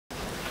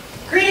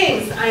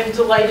Greetings. I'm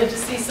delighted to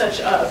see such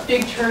a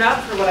big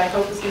turnout for what I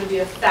hope is going to be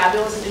a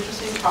fabulous and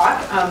interesting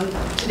talk.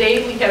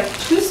 Today we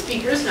have two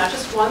speakers, not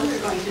just one. They're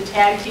going to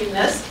tag team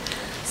this.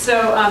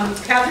 So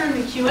Catherine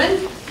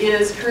McKeown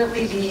is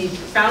currently the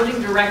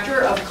founding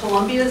director of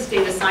Columbia's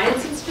Data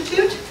Science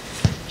Institute.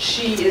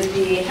 She is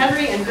the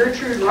Henry and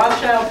Gertrude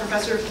Rothschild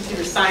Professor of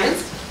Computer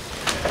Science.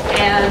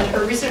 And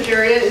her research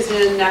area is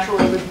in natural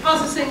language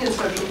processing and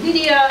social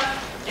media.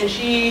 And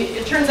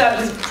it turns out,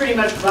 has pretty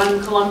much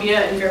run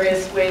Columbia in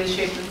various ways,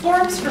 shapes, and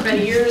forms for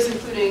many years,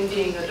 including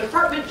being a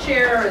department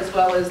chair, as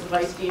well as the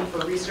vice dean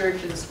for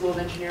research in the School of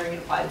Engineering and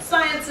Applied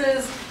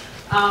Sciences.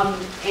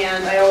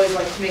 And I always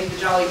like to make the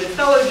jolly good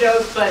fellow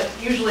joke, but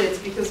usually it's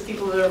because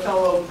people that are a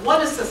fellow of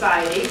one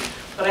society.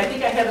 But I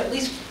think I have at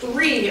least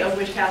three of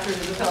which Catherine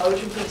is a fellow,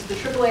 which includes the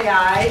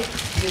AAAI,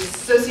 the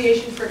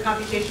Association for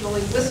Computational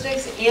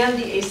Linguistics,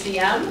 and the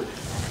ACM.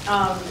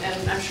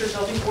 And I'm sure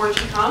there'll be more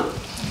to come.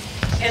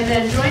 And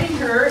then joining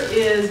her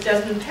is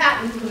Desmond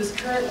Patton, who is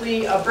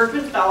currently a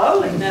Berkman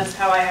Fellow, and that's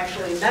how I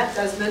actually met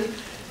Desmond.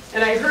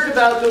 And I heard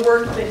about the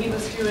work that he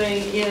was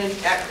doing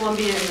at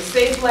Columbia in the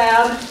SAFE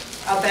Lab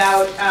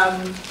about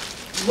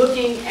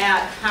looking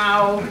at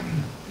how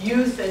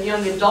youth and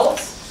young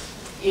adults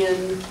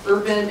in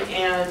urban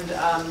and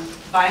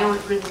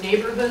violent-ridden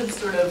neighborhoods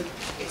sort of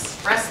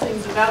express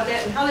things about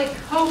that and how they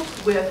cope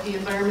with the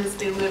environments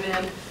they live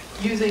in,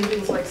 using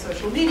things like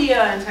social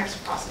media and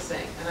text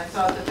processing. And I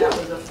thought that that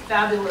was a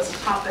fabulous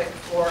topic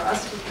for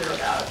us to hear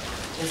about.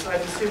 And so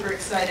I've been super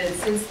excited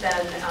since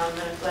then, and I'm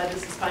glad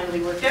this has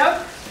finally worked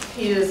out.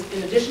 He is,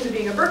 in addition to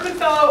being a Berkman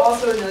Fellow,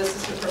 also an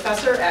assistant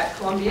professor at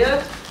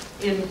Columbia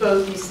in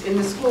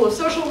the School of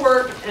Social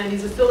Work, and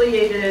he's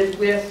affiliated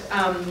with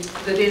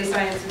the Data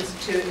Science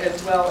Institute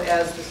as well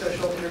as the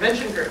Social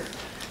Intervention Group.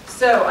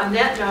 So on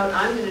that note,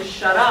 I'm going to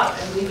shut up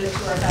and leave it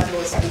to our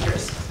fabulous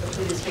speakers. So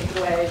please take it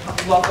away.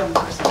 Welcome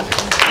our speakers.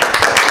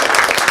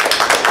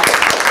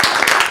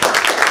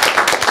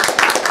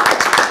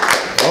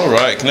 All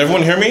right, can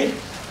everyone hear me?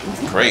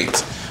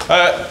 Great.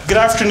 Good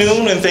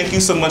afternoon, and thank you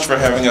so much for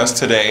having us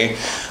today.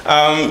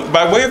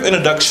 By way of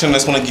introduction, I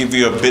just want to give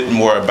you a bit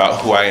more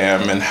about who I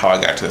am and how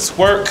I got to this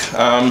work.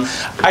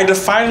 I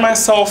define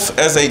myself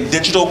as a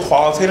digital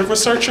qualitative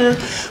researcher,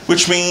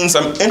 which means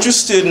I'm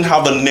interested in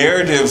how the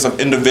narratives of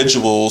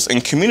individuals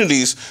and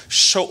communities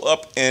show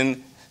up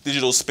in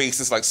digital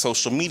spaces like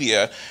social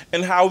media,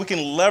 and how we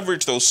can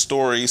leverage those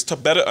stories to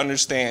better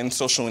understand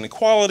social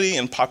inequality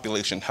and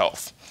population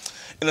health.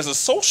 And as a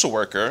social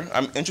worker,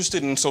 I'm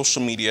interested in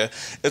social media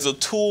as a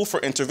tool for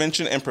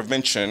intervention and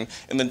prevention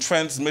in the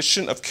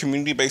transmission of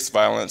community-based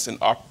violence and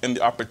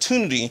the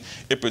opportunity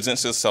it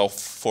presents itself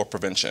for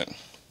prevention.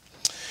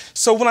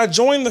 So when I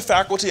joined the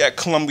faculty at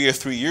Columbia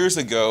 3 years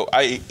ago,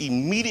 I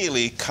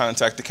immediately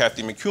contacted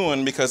Kathy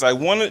McKeown because I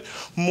wanted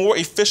more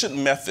efficient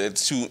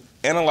methods to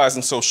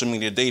analyzing social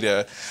media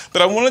data,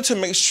 but I wanted to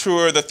make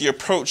sure that the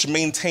approach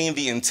maintained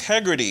the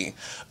integrity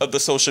of the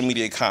social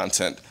media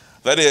content.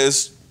 That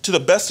is, to the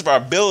best of our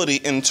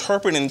ability,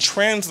 interpret and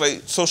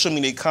translate social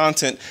media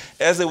content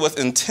as it was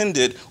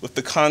intended with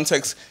the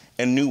context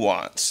and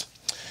nuance.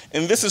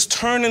 And this has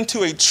turned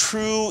into a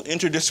true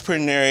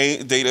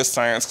interdisciplinary data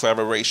science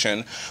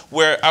collaboration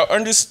where our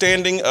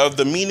understanding of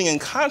the meaning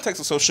and context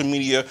of social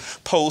media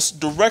posts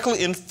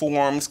directly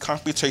informs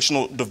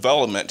computational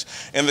development,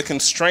 and the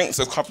constraints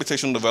of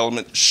computational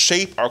development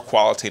shape our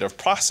qualitative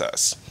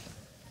process.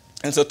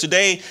 And so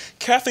today,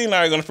 Kathy and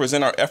I are going to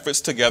present our efforts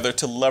together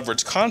to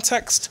leverage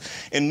context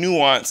and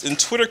nuance in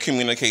Twitter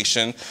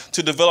communication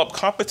to develop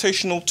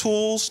computational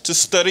tools to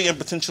study and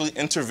potentially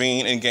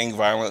intervene in gang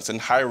violence in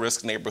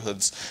high-risk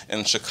neighborhoods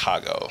in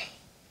Chicago.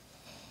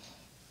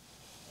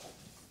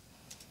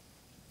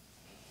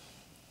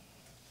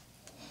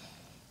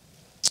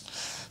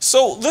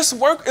 So this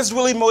work is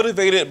really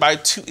motivated by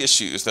two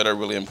issues that are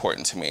really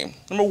important to me.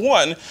 Number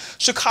one,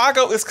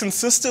 Chicago is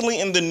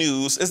consistently in the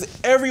news as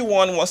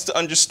everyone wants to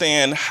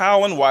understand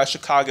how and why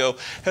Chicago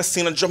has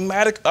seen a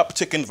dramatic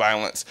uptick in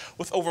violence,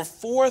 with over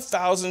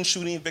 4,000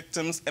 shooting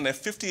victims and a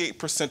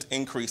 58%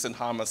 increase in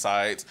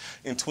homicides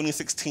in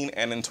 2016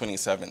 and in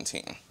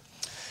 2017.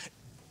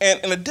 And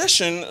in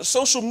addition,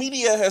 social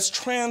media has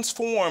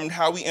transformed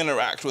how we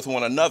interact with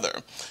one another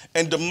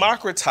and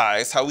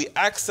democratized how we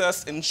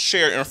access and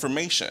share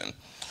information.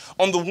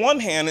 On the one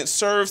hand, it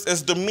serves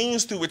as the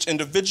means through which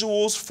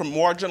individuals from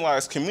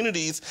marginalized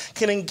communities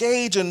can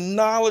engage in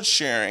knowledge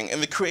sharing and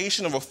the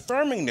creation of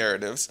affirming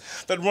narratives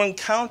that run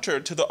counter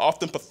to the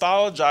often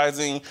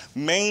pathologizing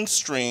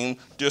mainstream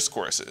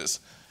discourses.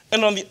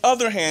 And on the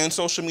other hand,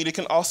 social media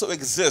can also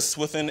exist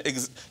within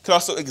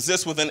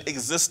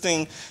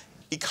existing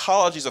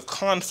ecologies of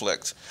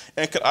conflict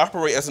and could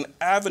operate as an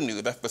avenue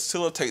that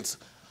facilitates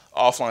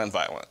offline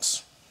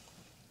violence.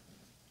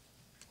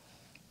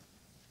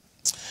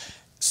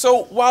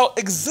 So while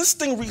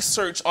existing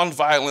research on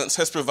violence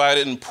has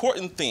provided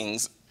important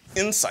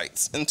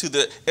insights into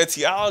the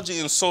etiology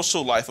and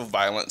social life of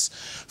violence,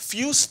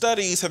 few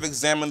studies have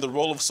examined the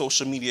role of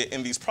social media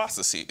in these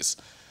processes.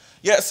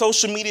 Yet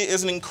social media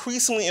is an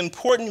increasingly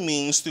important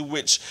means through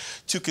which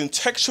to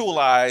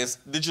contextualize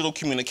digital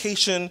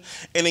communication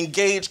and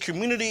engage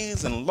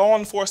communities and law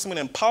enforcement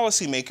and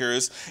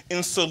policymakers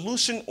in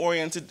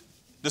solution-oriented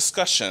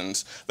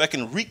discussions that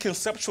can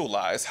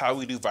reconceptualize how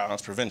we do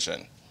violence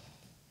prevention.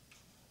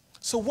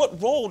 So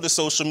what role does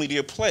social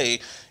media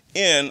play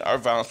in our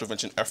violence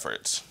prevention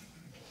efforts?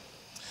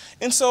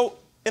 And so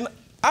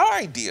our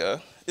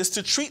idea is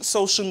to treat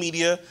social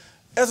media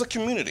as a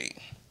community,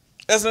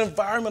 as an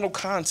environmental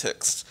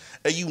context,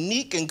 a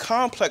unique and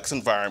complex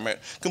environment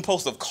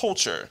composed of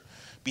culture,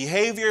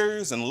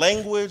 behaviors, and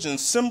language, and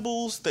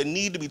symbols that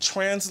need to be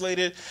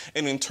translated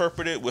and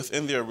interpreted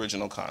within their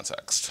original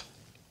context.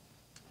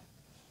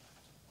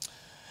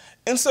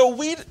 And so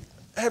we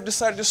have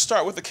decided to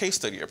start with a case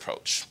study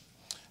approach.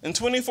 In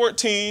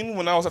 2014,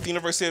 when I was at the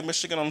University of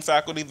Michigan on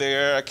faculty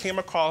there, I came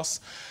across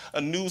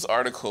a news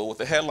article with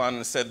a headline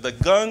that said, "The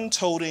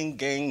gun-toting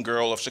gang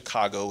girl of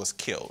Chicago was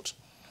killed."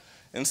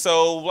 And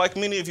so, like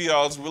many of you,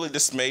 I was really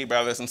dismayed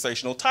by the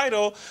sensational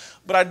title,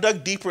 but I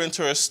dug deeper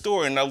into her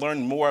story and I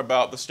learned more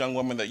about this young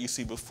woman that you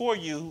see before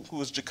you, who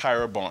was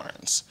Jakira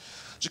Barnes.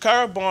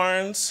 Jakira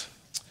Barnes,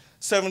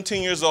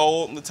 17 years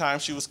old at the time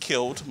she was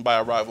killed by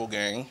a rival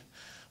gang.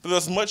 But there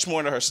was much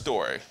more to her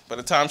story. By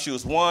the time she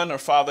was 1, her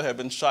father had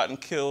been shot and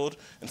killed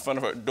in front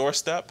of her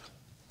doorstep.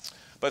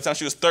 By the time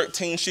she was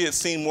 13, she had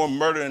seen more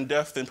murder and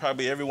death than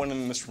probably everyone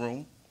in this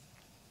room.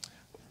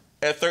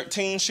 At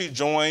 13, she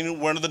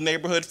joined one of the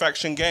neighborhood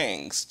faction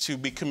gangs to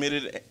be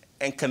committed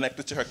and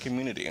connected to her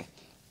community.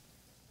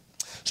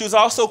 She was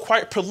also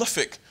quite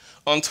prolific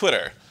on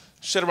Twitter.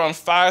 She had around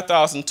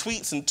 5,000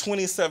 tweets and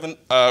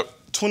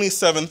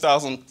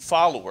 27,000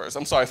 followers.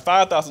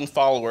 5,000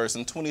 followers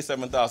and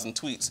 27,000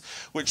 tweets,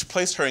 which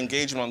placed her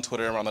engagement on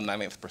Twitter around the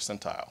 90th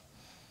percentile.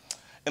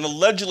 And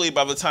allegedly,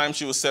 by the time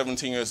she was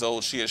 17 years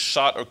old, she had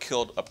shot or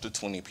killed up to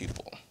 20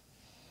 people.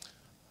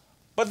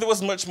 But there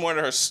was much more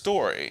to her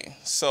story.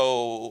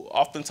 So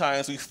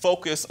oftentimes we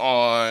focus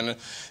on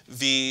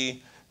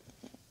the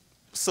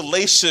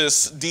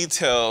salacious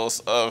details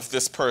of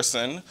this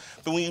person,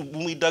 but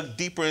when we dug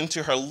deeper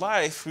into her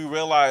life, we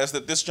realized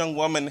that this young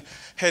woman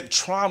had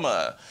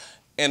trauma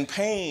and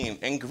pain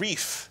and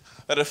grief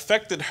that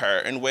affected her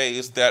in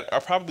ways that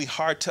are probably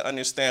hard to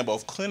understand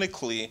both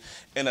clinically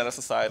and at a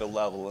societal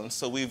level. And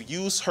so we've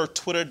used her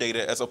Twitter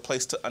data as a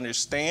place to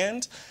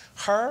understand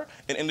her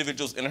and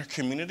individuals in her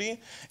community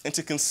and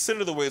to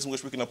consider the ways in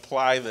which we can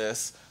apply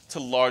this to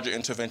larger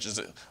interventions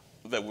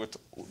that we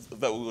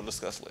will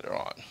discuss later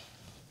on.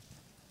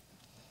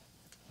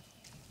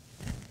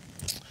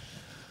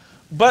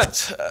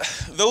 But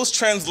those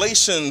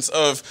translations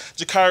of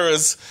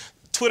Jakira's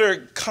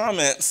Twitter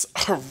comments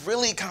are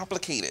really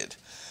complicated.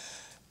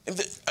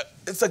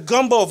 It's a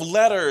gumbo of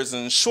letters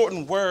and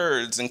shortened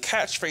words and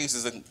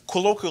catchphrases and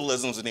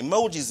colloquialisms and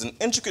emojis and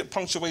intricate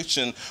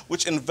punctuation,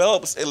 which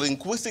envelops a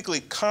linguistically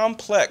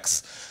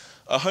complex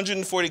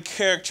 140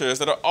 characters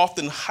that are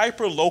often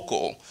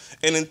hyper-local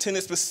and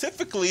intended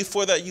specifically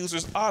for that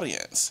user's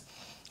audience.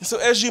 And so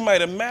as you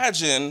might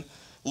imagine,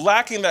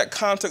 lacking that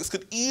context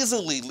could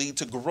easily lead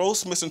to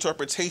gross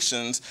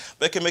misinterpretations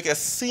that can make a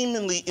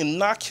seemingly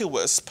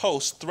innocuous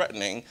post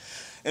threatening.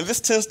 And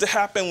this tends to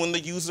happen when the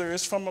user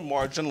is from a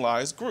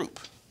marginalized group.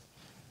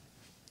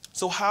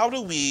 So how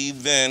do we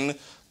then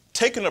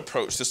take an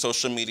approach to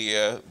social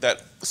media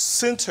that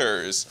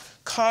centers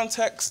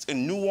context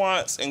and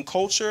nuance and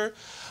culture,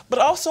 but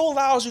also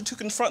allows you to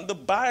confront the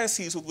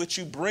biases with which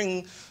you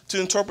bring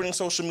to interpreting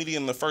social media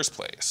in the first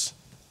place?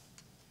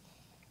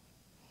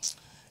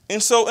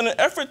 And so in an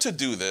effort to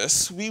do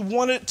this, we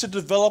wanted to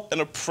develop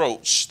an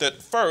approach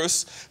that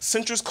first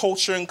centers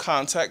culture and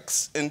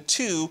context, and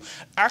 2,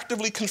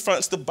 actively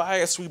confronts the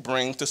bias we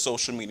bring to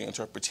social media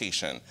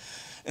interpretation.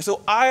 And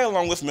so I,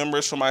 along with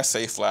members from my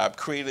SAFE lab,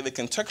 created a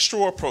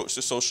contextual approach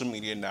to social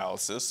media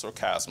analysis, or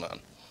CASMA.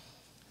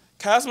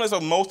 CASMA is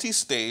a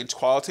multi-stage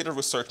qualitative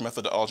research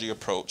methodology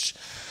approach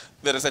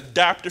that is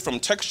adapted from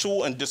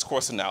textual and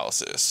discourse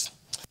analysis.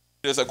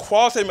 It is a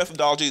qualitative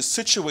methodology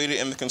situated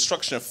in the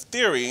construction of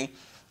theory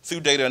through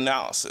data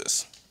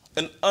analysis.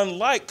 And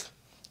unlike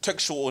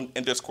textual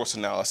and discourse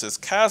analysis,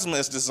 CASMA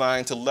is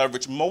designed to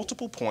leverage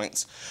multiple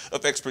points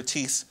of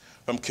expertise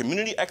from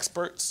community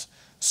experts,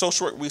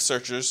 social work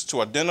researchers to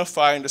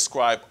identify and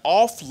describe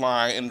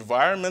offline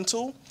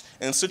environmental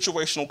and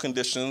situational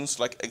conditions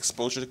like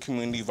exposure to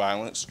community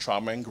violence,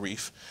 trauma, and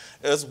grief,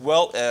 as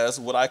well as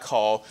what I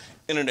call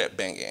internet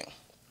banging,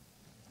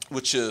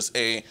 which is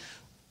a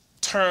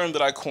term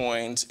that I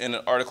coined in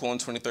an article in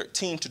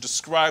 2013 to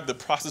describe the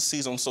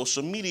processes on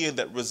social media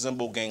that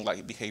resemble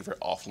gang-like behavior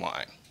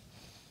offline.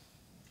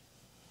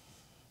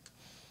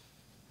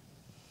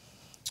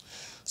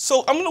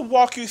 So I'm going to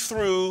walk you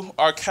through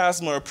our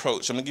CASMA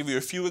approach. I'm going to give you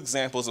a few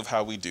examples of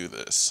how we do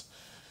this.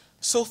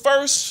 So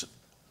first,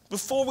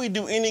 before we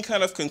do any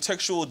kind of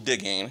contextual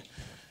digging,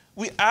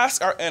 we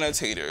ask our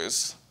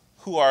annotators,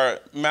 who are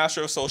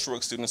Master of Social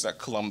Work students at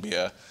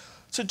Columbia,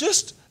 to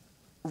just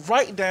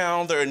write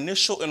down their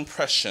initial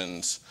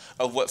impressions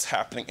of what's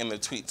happening in the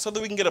tweet so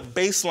that we can get a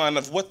baseline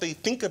of what they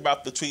think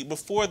about the tweet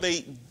before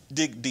they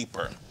dig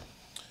deeper.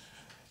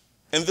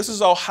 And this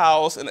is all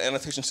housed in an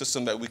annotation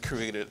system that we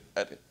created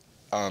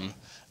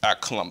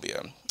at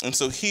Columbia. And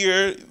so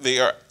here they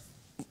are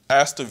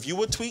asked to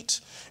view a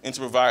tweet and to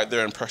provide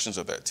their impressions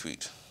of that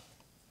tweet.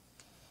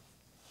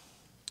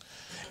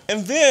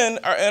 And then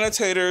our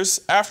annotators,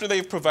 after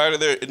they've provided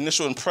their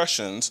initial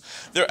impressions,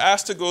 they're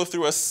asked to go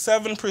through a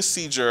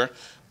 7-procedure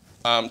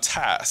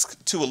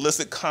task to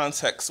elicit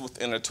context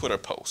within a Twitter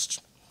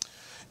post.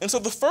 And so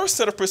the first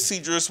set of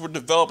procedures were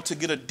developed to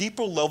get a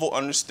deeper level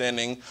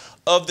understanding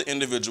of the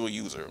individual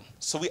user.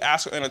 So we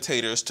asked our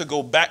annotators to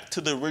go back to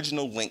the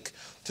original link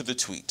to the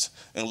tweet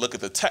and look at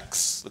the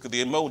text, look at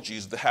the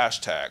emojis, the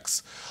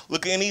hashtags,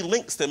 look at any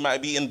links that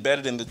might be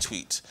embedded in the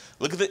tweet,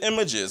 look at the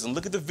images and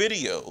look at the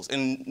videos,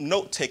 and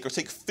note take or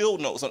take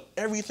field notes on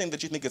everything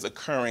that you think is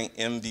occurring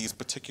in these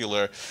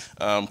particular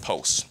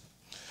posts.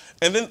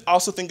 And then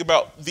also think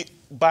about the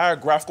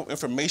biographical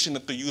information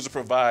that the user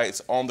provides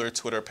on their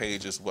Twitter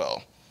page as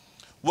well.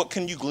 What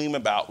can you glean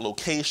about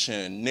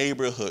location,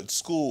 neighborhood,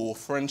 school,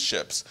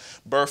 friendships,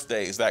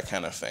 birthdays, that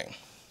kind of thing?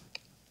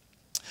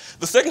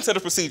 The second set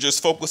of procedures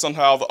focus on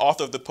how the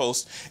author of the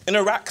post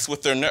interacts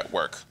with their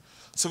network.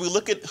 So we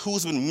look at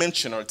who's been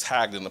mentioned or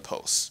tagged in the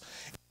post.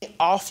 Any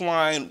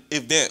offline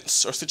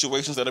events or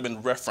situations that have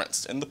been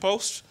referenced in the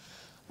post.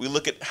 We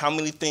look at how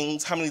many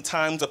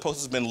times a post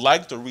has been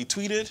liked or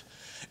retweeted,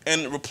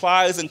 and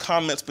replies and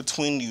comments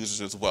between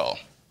users as well.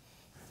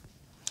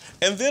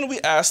 And then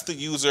we ask the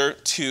user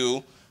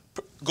to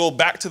go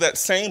back to that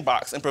same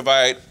box and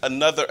provide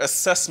another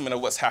assessment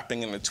of what's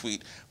happening in the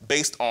tweet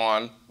based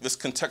on this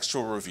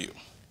contextual review.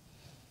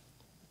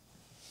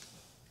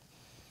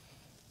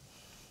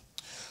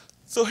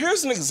 So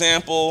here's an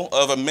example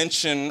of a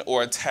mention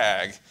or a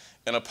tag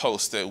in a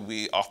post that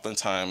we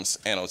oftentimes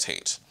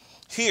annotate.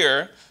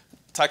 Here,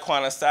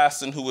 Taekwon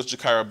Assassin, who was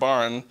Jakira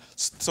Barn,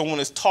 someone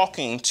is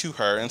talking to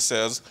her and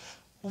says,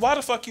 "Why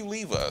the fuck you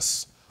leave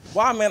us?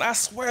 Why, man, I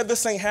swear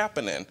this ain't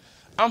happening.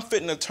 I'm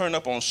fitting to turn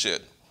up on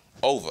shit.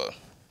 Over."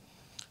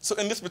 So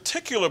in this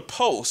particular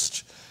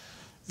post,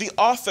 the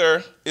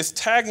author is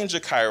tagging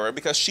Jakira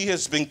because she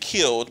has been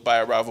killed by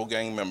a rival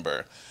gang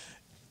member.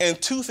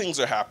 And two things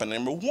are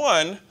happening. Number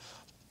one,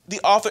 the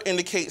author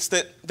indicates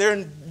that they're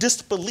in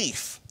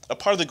disbelief, a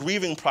part of the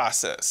grieving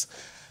process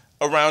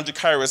around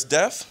Jakira's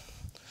death,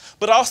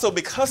 but also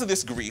because of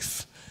this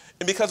grief,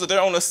 and because of their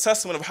own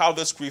assessment of how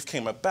this grief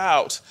came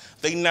about,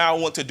 they now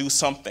want to do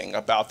something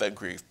about that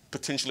grief,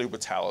 potentially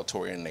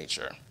retaliatory in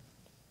nature.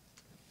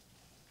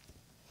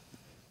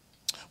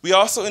 We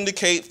also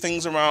indicate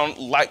things around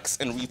likes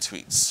and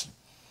retweets.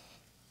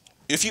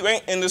 If you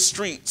ain't in the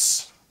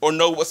streets or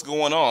know what's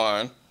going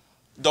on,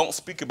 don't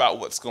speak about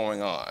what's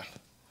going on.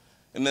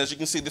 And as you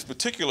can see, this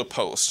particular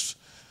post,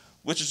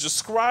 which is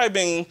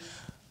describing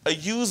a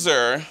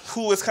user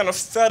who is kind of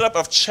fed up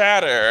of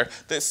chatter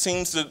that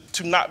seems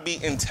to not be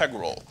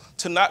integral,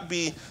 to not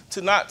be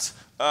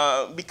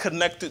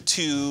connected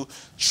to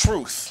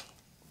truth.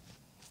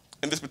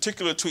 And this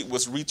particular tweet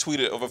was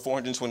retweeted over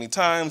 420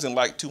 times and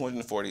liked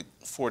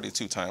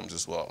 242 times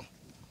as well.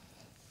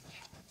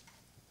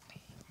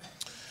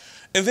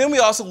 And then we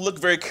also look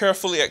very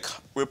carefully at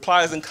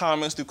replies and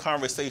comments through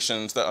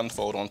conversations that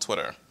unfold on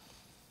Twitter.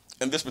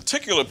 In this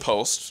particular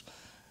post,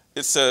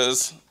 it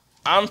says,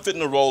 "I'm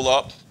fitting to roll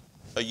up,"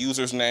 a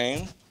user's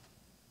name,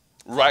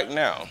 "right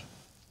now."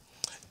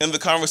 And the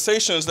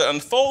conversations that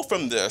unfold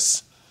from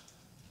this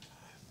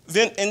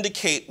then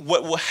indicate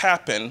what will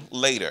happen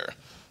later.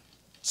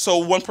 So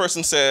one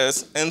person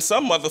says, "And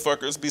some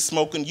motherfuckers be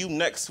smoking you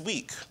next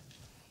week.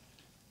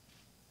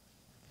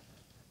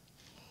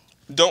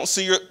 Don't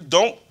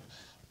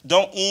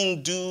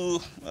even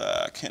do,"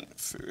 I can't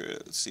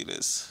see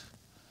this.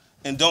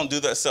 "And don't do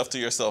that stuff to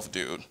yourself,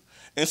 dude."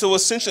 And so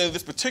essentially in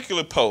this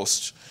particular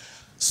post,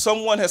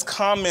 someone has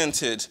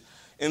commented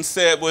and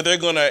said, well, they're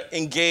going to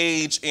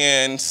engage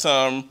in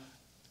some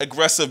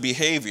aggressive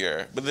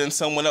behavior, but then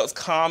someone else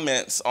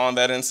comments on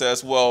that and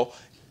says, well,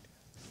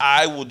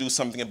 I will do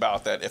something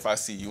about that if I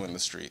see you in the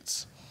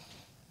streets.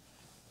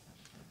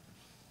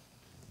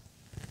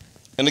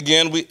 And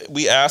again,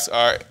 we ask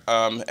our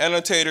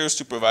annotators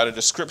to provide a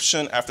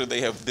description after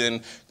they have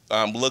then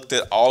looked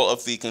at all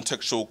of the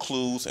contextual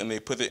clues, and they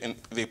put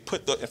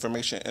the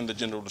information in the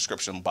general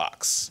description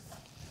box.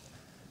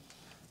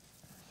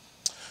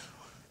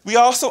 We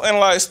also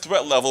analyze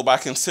threat level by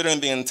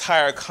considering the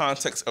entire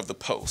context of the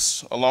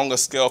post along a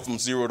scale from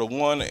 0 to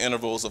 1 at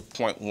intervals of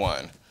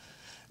 0.1.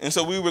 And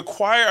so we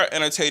require our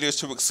annotators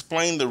to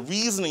explain the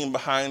reasoning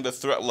behind the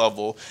threat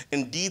level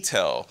in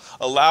detail,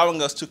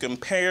 allowing us to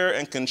compare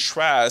and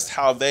contrast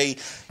how they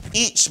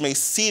each may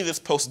see this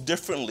post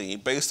differently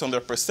based on their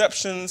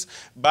perceptions,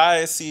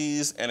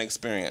 biases, and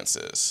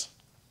experiences.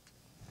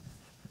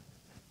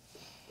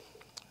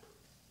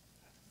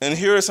 And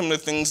here are some of the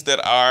things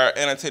that our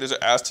annotators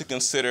are asked to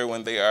consider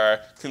when they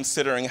are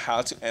considering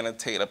how to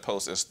annotate a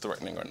post as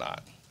threatening or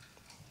not.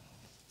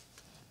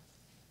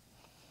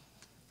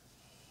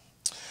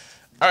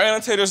 Our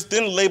annotators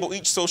then label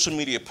each social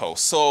media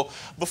post. So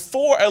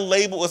before a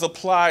label is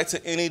applied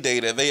to any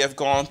data, they have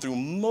gone through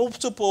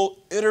multiple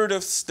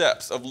iterative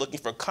steps of looking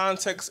for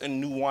context and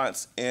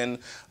nuance in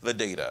the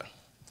data.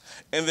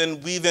 And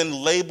then we then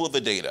label the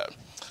data.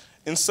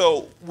 And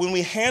so when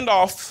we hand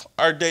off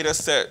our data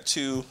set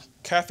to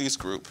Kathy's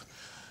group,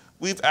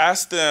 we've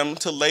asked them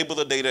to label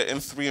the data in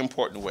 3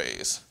 important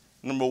ways.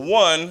 Number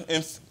one,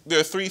 there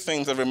are 3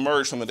 things that have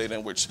emerged from the data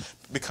in which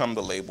become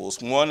the labels.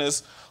 1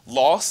 is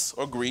loss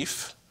or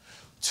grief.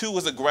 2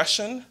 is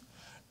aggression.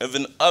 And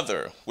then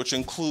other, which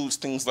includes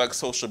things like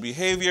social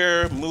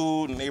behavior,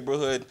 mood,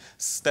 neighborhood,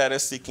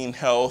 status seeking,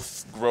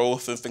 health,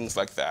 growth, and things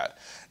like that.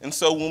 And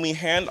so when we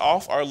hand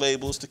off our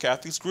labels to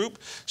Kathy's group,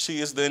 she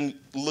is then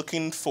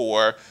looking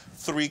for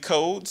 3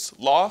 codes: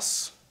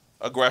 loss,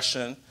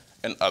 aggression,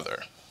 and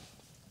other.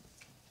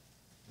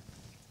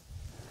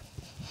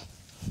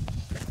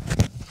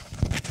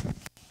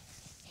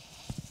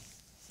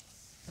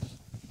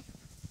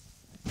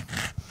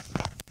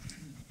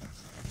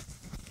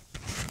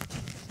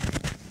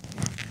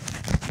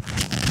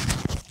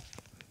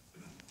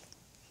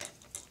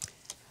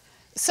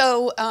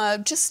 So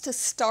just to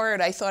start,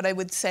 I thought I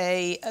would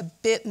say a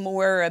bit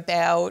more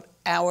about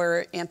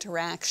our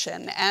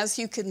interaction. As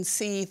you can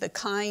see, the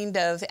kind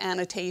of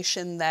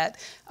annotation that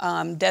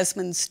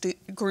Desmond's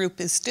group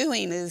is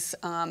doing is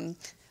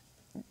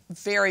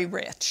very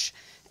rich.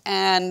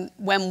 And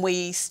when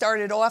we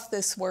started off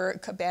this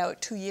work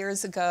about 2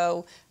 years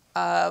ago,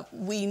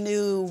 we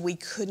knew we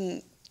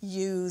couldn't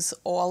use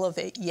all of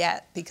it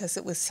yet because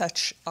it was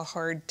such a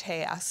hard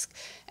task.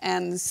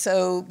 And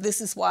so this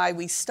is why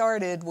we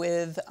started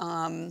with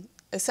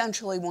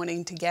essentially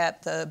wanting to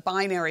get the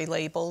binary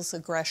labels,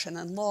 aggression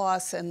and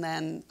loss, and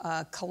then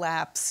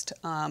collapsed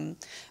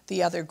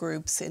the other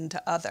groups into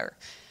other.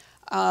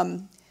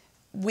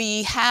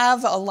 We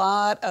have a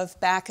lot of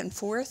back and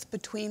forth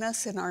between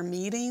us in our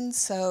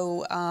meetings.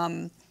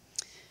 So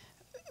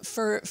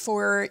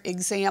for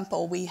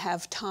example, we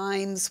have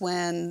times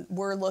when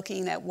we're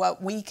looking at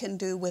what we can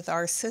do with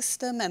our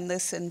system, and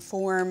this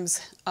informs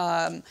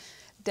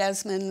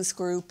Desmond's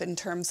group in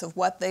terms of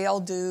what they'll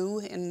do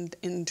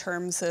in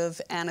terms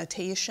of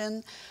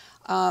annotation.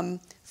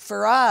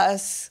 For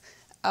us,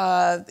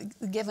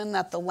 given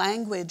that the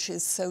language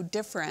is so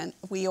different,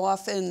 we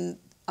often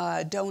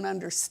don't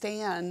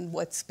understand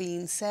what's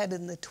being said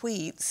in the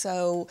tweet.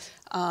 So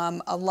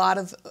a lot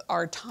of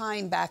our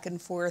time back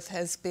and forth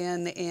has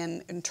been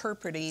in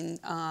interpreting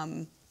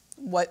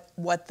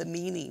what the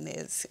meaning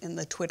is in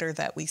the Twitter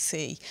that we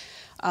see.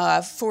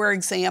 For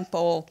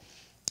example,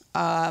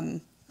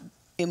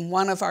 in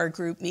one of our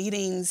group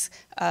meetings,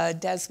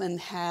 Desmond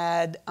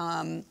had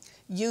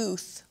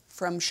youth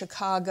from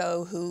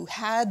Chicago who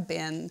had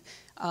been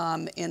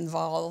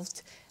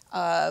involved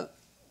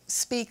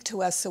speak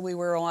to us, so we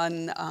were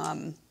on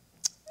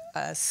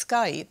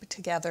Skype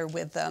together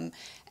with them.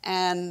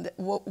 And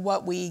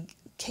what we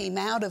came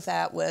out of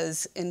that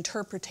was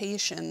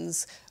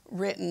interpretations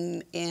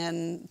written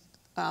in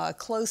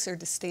closer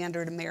to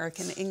standard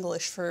American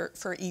English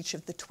for each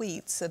of the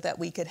tweets so that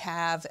we could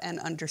have an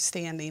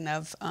understanding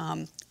of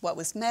what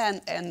was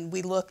meant, and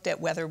we looked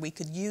at whether we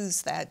could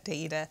use that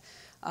data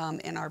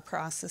in our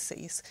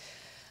processes.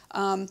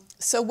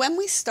 So when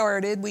we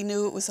started, we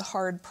knew it was a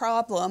hard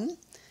problem.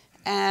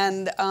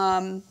 And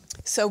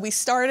so we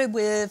started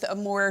with a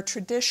more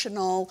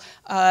traditional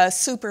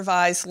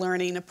supervised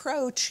learning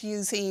approach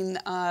using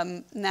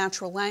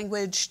natural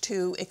language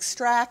to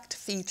extract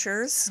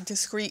features,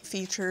 discrete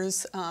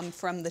features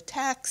from the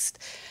text.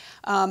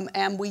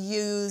 And we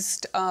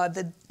used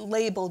the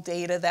label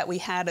data that we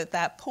had at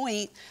that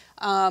point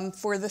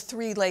for the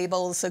 3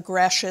 labels: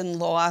 aggression,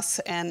 loss,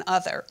 and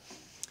other.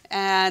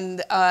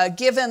 And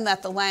given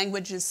that the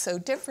language is so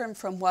different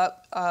from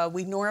what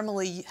we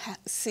normally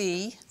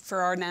see for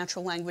our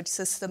natural language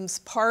systems,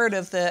 part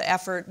of the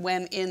effort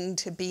went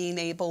into being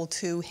able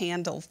to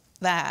handle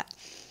that.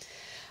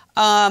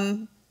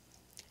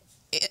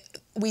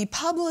 We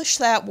published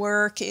that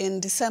work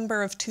in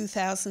December of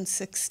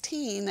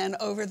 2016, and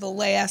over the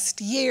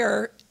last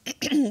year,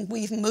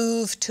 we've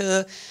moved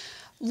to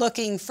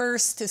looking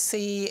first to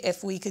see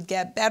if we could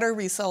get better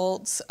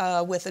results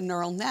with a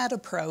neural net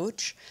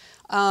approach.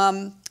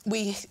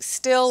 We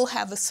still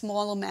have a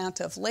small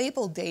amount of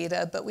labeled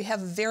data, but we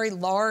have a very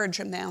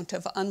large amount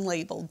of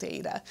unlabeled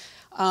data,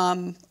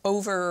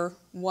 over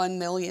 1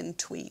 million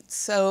tweets.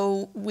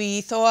 So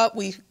we thought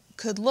we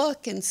could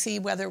look and see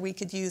whether we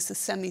could use a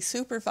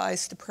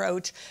semi-supervised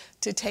approach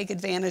to take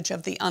advantage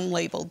of the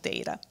unlabeled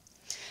data.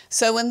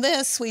 So in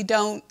this, we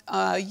don't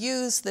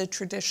use the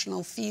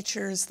traditional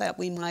features that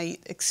we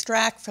might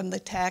extract from the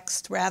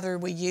text. Rather,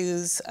 we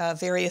use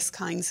various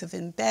kinds of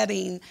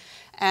embedding.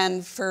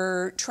 And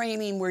for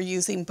training, we're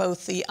using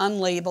both the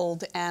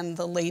unlabeled and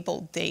the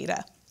labeled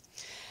data.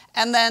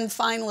 And then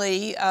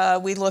finally,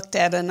 we looked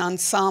at an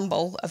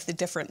ensemble of the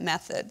different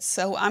methods.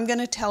 So I'm going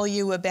to tell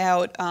you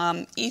about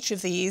each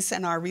of these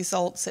and our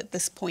results at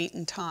this point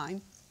in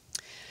time.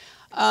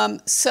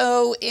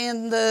 So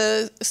in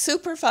the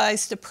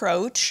supervised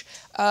approach,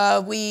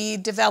 we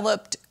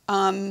developed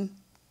 2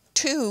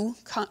 two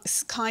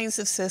kinds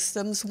of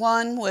systems.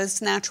 One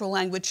was natural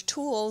language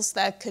tools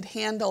that could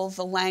handle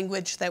the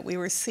language that we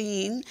were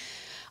seeing.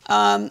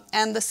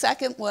 And the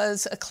second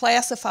was a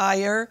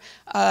classifier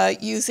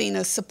using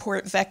a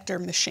support vector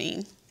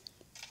machine.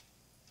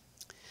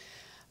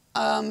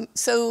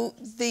 So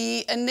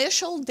the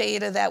initial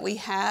data that we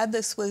had,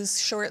 this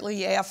was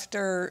shortly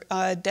after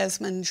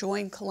Desmond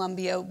joined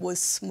Columbia, was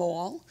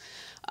small.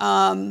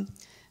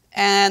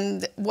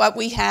 And what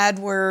we had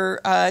were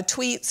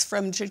tweets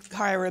from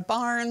Jakira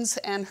Barnes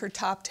and her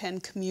top 10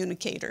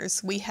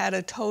 communicators. We had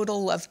a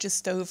total of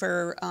just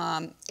over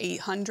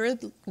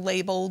 800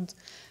 labeled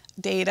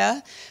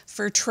data.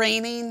 For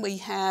training, we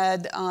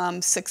had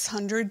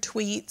 600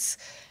 tweets,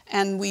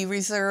 and we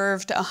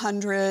reserved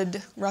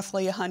 100,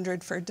 roughly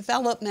 100 for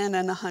development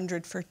and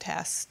 100 for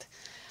test.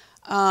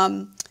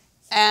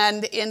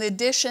 And in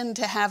addition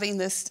to having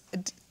this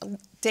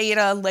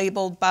data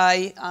labeled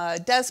by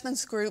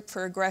Desmond's group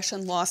for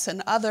aggression, loss,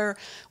 and other,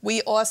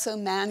 we also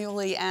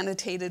manually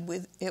annotated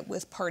it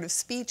with part of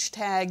speech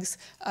tags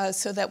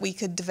so that we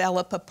could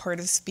develop a part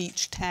of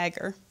speech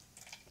tagger.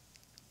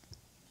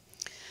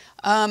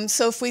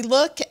 So if we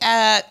look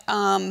at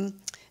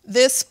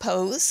this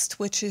post,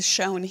 which is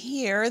shown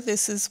here,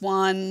 this is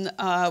one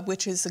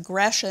which is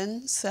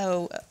aggression,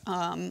 so,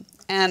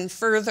 and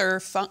further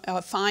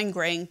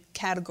fine-grained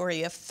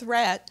category of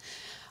threat.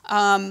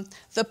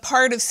 The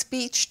part of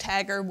speech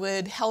tagger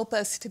would help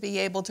us to be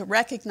able to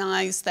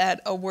recognize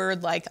that a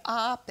word like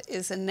op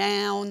is a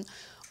noun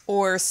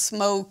or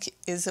smoke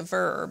is a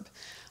verb.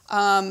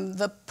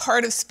 The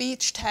part of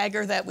speech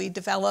tagger that we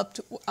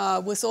developed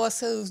was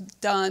also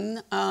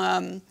done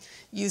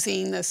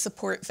using a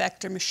support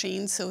vector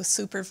machine, so a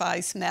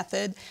supervised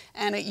method,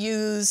 and it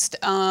used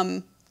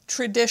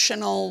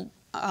traditional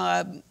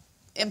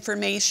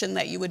information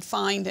that you would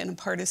find in a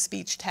part of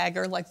speech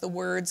tagger, like the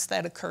words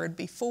that occurred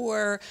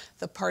before,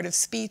 the part of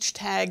speech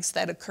tags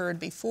that occurred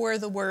before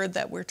the word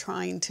that we're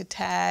trying to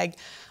tag,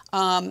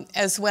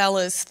 as well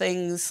as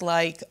things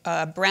like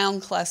brown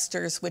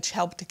clusters, which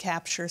help to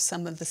capture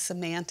some of the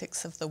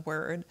semantics of the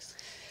word.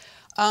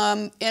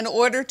 In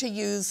order to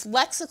use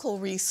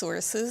lexical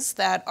resources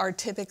that are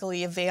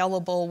typically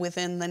available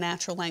within the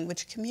natural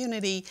language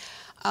community,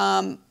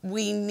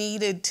 we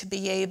needed to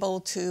be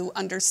able to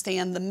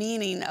understand the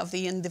meaning of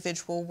the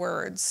individual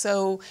words.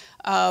 So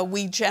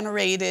we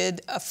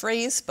generated a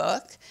phrase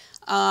book,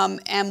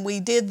 and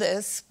we did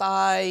this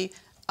by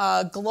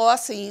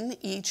glossing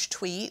each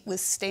tweet with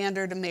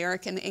standard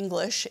American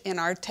English in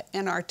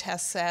our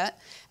test set.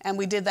 And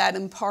we did that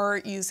in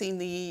part using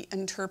the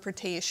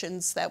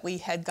interpretations that we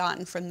had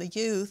gotten from the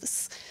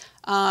youths.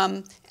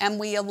 And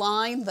we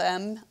aligned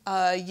them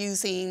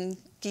using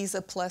Giza++,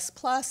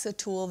 a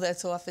tool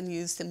that's often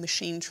used in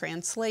machine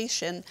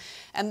translation.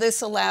 And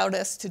this allowed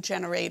us to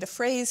generate a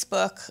phrase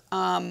book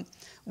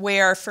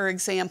where, for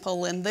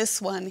example, in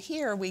this one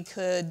here, we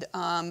could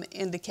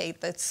indicate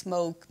that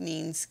smoke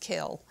means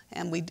kill.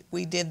 And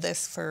we did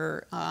this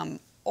for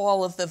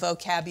all of the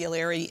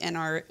vocabulary in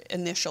our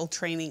initial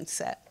training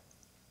set.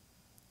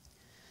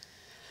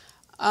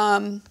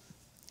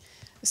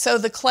 So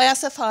the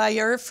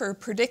classifier for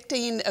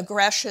predicting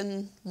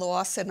aggression,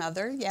 loss, and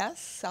other,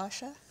 yes,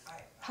 Sasha?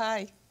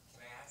 Hi.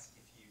 Can I ask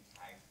if you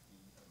tagged the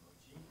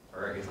emoji?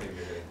 Or I guess maybe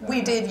you're doing that.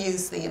 We did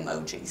use the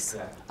emojis.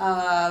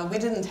 Yeah. We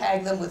didn't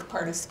tag them with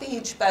part of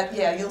speech, but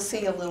yeah, you'll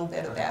see a little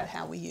bit about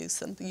how we use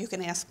them. You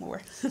can ask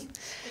more.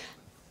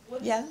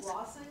 What's Yes?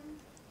 glossing?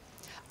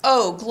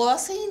 Oh,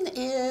 glossing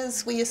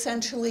is we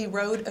essentially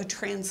wrote a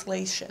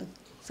translation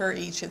for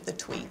each of the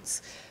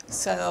tweets.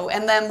 So,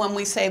 and then when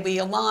we say we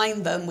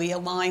align them, we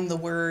align the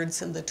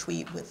words in the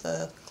tweet with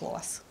the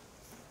gloss.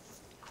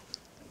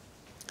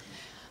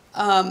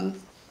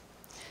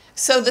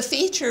 So the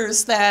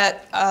features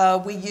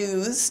that we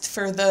used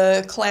for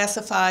the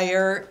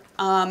classifier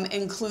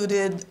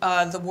included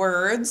the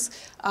words,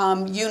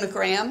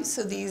 unigrams,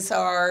 so these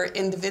are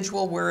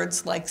individual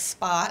words like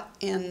spot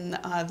in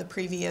the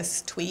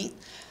previous tweet.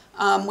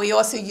 We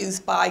also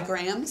use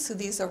bigrams, so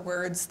these are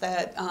words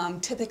that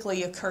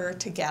typically occur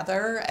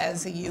together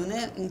as a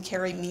unit and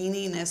carry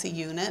meaning as a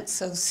unit.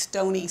 So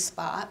stony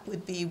spot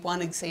would be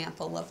one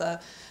example of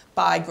a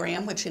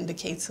bigram, which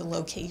indicates a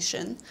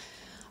location.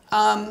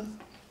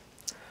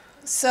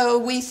 So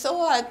we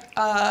thought,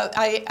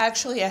 I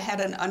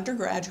had an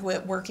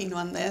undergraduate working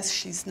on this.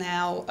 She's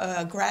now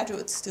a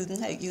graduate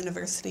student at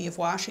University of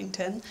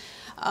Washington.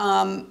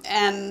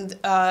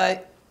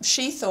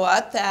 She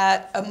thought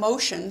that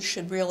emotion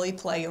should really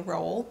play a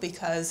role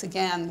because,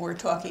 again, we're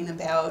talking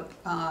about,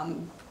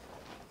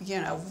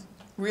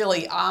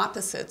 really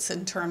opposites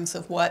in terms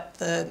of what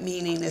the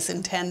meaning is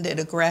intended,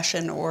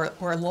 aggression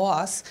or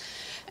loss.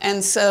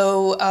 And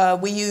so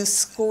we use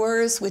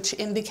scores which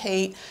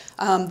indicate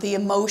the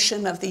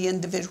emotion of the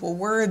individual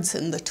words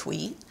in the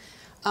tweet.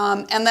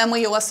 And then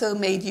we also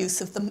made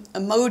use of the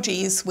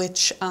emojis,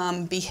 which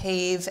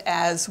behave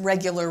as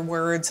regular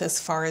words as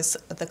far as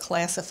the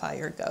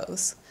classifier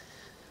goes.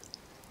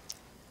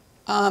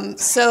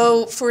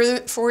 So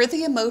for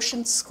the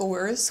emotion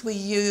scores, we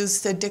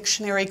used a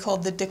dictionary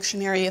called the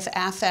Dictionary of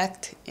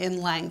Affect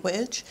in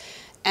Language.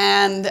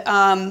 And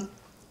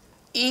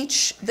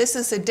this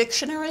is a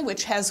dictionary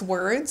which has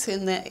words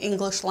in the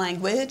English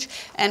language,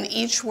 and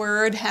each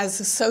word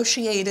has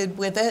associated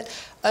with it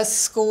a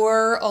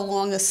score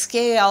along a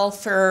scale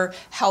for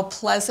how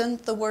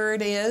pleasant the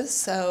word is.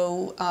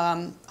 So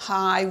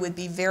high would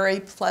be very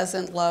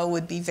pleasant, low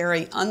would be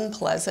very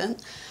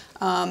unpleasant.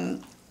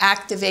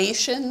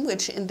 Activation,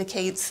 which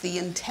indicates the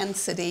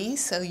intensity.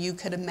 So you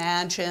could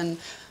imagine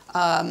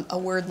a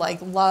word like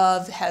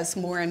love has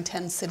more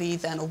intensity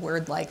than a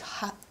word like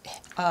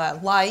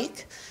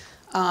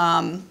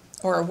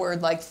or a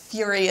word like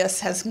furious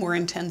has more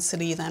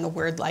intensity than a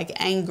word like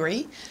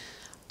angry.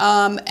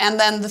 And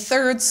then the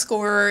third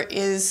score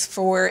is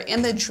for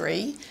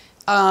imagery.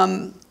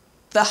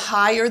 The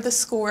higher the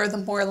score, the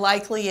more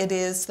likely it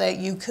is that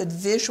you could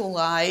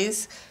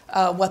visualize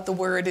what the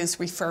word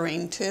is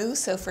referring to.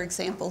 So for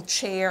example,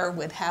 chair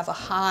would have a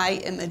high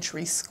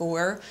imagery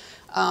score,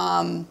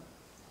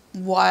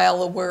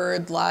 while a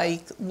word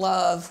like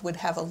love would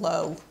have a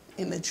low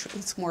imagery.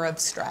 It's more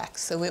abstract,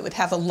 so it would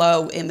have a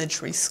low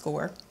imagery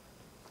score.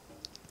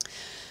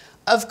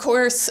 Of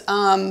course,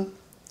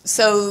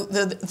 so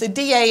the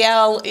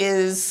DAL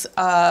is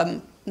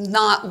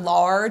not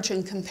large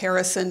in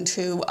comparison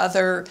to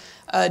other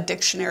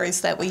dictionaries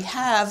that we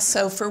have.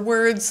 So for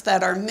words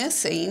that are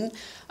missing,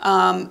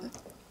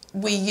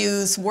 we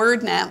use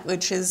WordNet,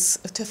 which is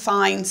to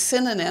find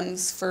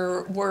synonyms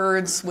for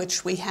words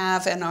which we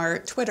have in our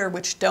Twitter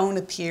which don't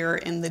appear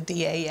in the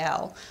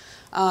DAL.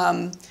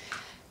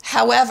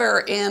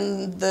 However,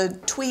 in the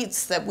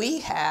tweets that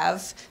we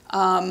have,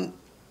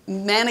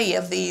 many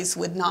of these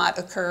would not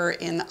occur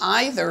in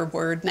either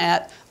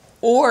WordNet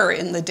or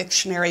in the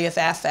Dictionary of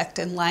Affect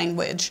and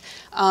Language.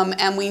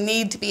 And we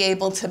need to be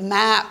able to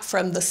map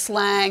from the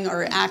slang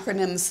or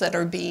acronyms that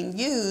are being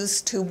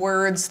used to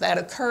words that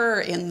occur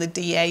in the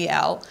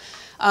DAL.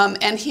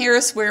 And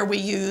here's where we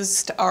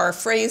used our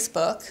phrase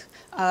book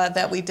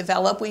that we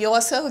developed. We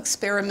also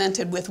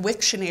experimented with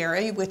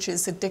Wiktionary, which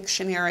is a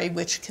dictionary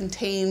which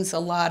contains a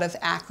lot of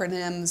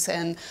acronyms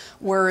and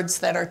words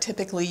that are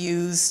typically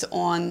used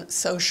on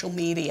social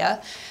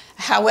media.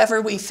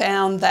 However, we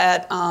found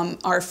that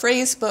our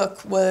phrase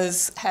book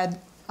had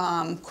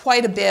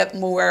quite a bit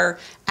more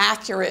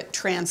accurate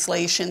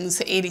translations,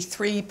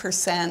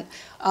 83%,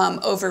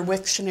 over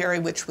Wiktionary,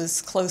 which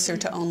was closer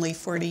to only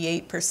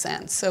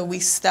 48%. So we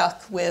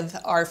stuck with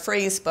our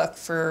phrase book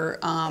for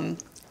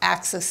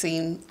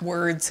accessing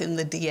words in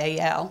the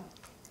DAL.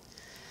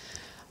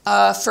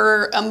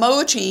 For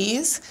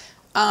emojis,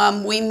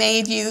 we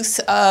made use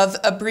of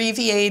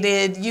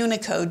abbreviated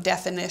Unicode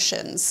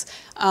definitions.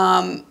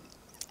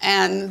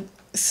 And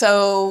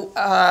so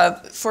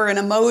for an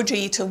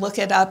emoji to look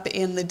it up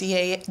in the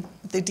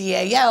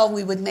DAL,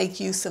 we would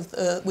make use of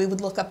we would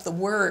look up the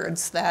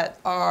words that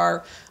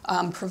are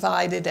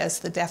provided as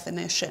the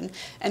definition.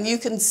 And you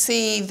can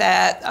see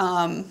that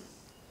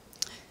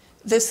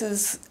this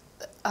is,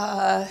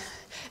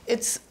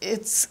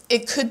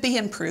 it could be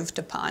improved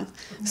upon.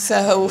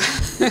 So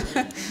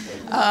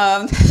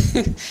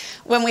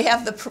when we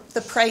have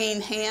the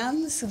praying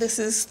hands, this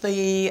is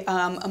the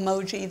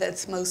emoji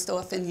that's most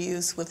often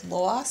used with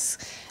loss.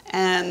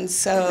 And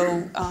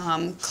so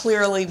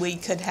clearly we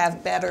could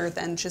have better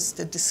than just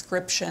a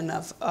description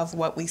of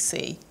what we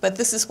see. But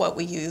this is what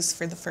we use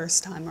for the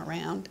first time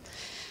around.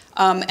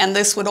 And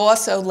this would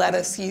also let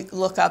us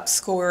look up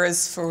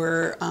scores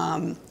for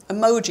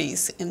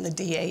emojis in the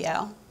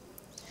DAL.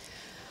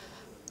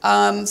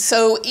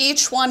 So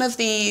each one of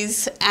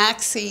these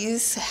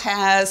axes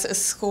has a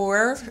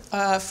score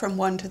from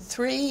 1 to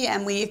 3,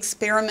 and we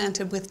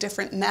experimented with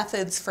different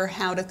methods for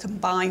how to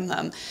combine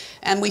them.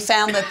 And we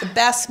found that the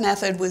best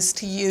method was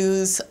to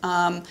use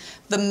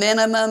the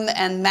minimum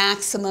and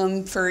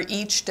maximum for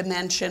each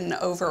dimension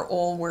over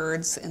all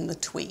words in the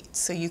tweet.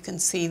 So you can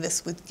see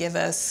this would give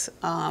us,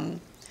 3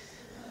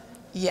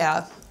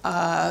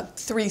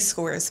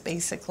 scores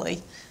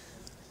basically.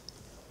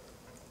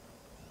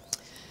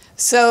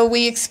 So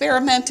we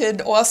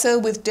experimented also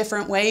with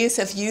different ways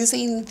of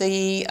using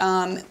the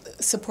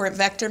support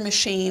vector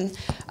machine.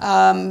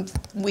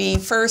 We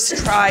first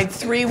tried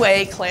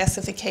 3-way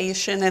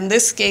classification, and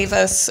this gave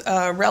us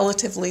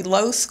relatively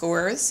low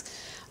scores.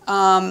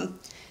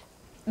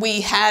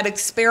 We had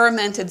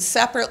experimented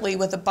separately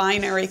with a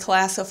binary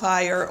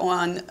classifier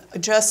on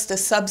just a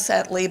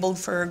subset labeled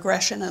for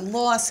aggression and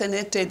loss, and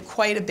it did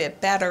quite a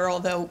bit better,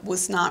 although it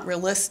was not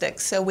realistic.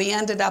 So we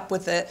ended up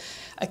with a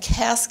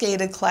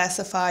cascaded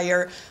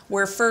classifier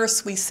where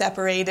first we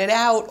separated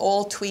out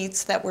all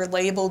tweets that were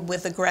labeled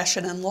with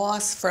aggression and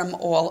loss from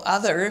all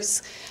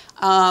others.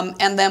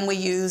 And then we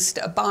used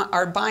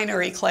our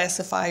binary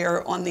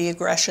classifier on the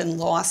aggression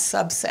loss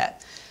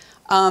subset.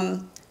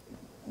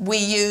 We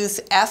use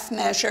F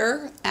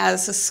measure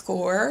as a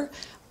score.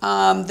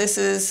 This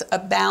is a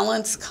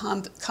balanced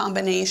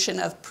combination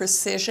of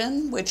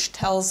precision, which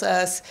tells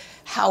us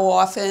how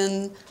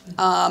often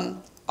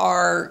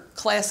our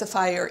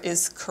classifier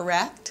is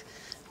correct,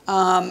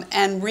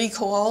 and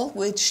recall,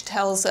 which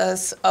tells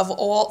us of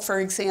all, for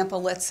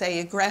example, let's say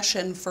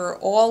aggression, for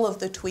all of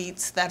the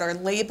tweets that are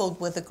labeled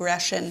with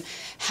aggression,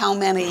 how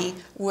many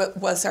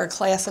was our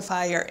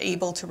classifier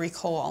able to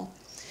recall.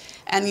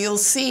 And you'll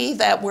see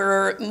that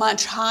we're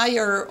much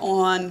higher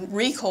on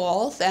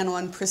recall than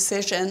on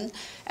precision.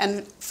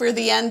 And for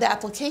the end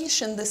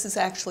application, this is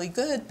actually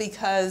good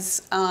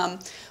because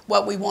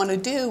what we want to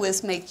do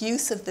is make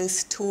use of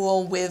this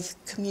tool with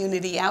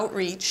community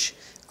outreach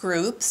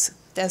groups.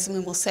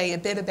 Desmond will say a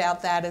bit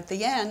about that at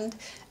the end.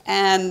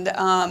 And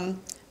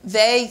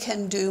they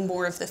can do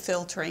more of the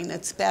filtering.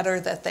 It's better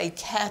that they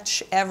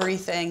catch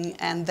everything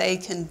and they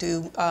can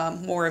do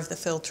more of the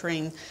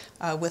filtering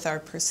with our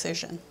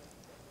precision.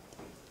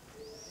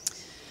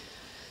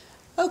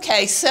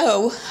 Okay,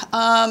 so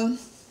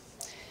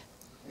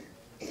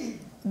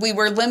we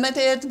were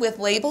limited with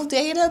label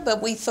data,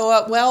 but we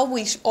thought, well,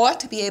 we ought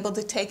to be able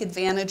to take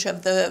advantage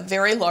of the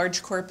very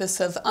large corpus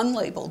of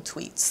unlabeled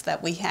tweets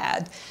that we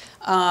had.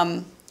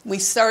 We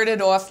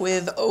started off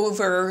with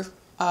over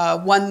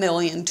 1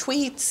 million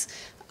tweets.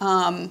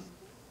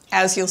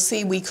 As you'll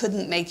see, we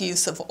couldn't make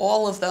use of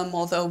all of them,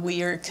 although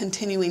we are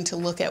continuing to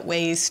look at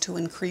ways to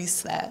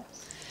increase that.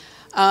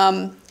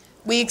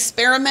 We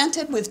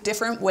experimented with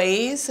different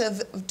ways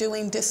of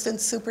doing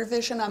distance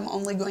supervision. I'm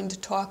only going to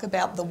talk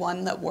about the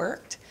one that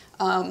worked.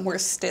 We're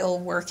still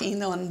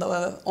working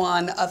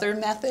on other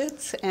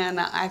methods, and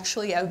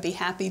actually I would be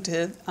happy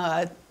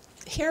to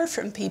hear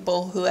from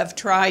people who have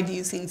tried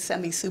using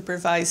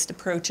semi-supervised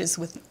approaches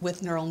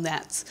with neural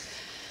nets.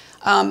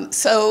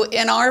 So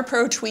in our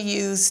approach, we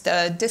used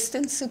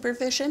distance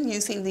supervision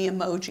using the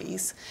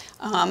emojis,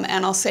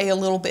 and I'll say a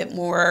little bit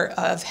more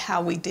of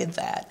how we did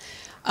that.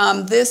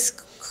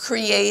 This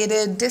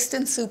created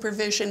distance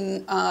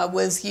supervision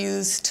was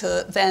used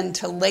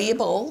to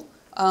label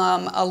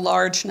a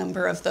large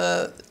number of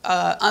the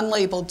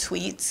unlabeled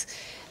tweets.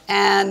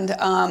 And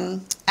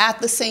at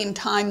the same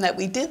time that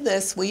we did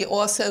this, we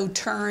also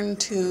turned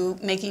to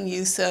making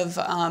use of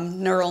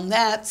neural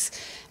nets.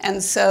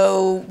 And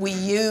so we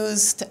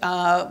used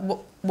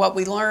what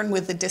we learned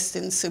with the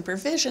distance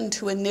supervision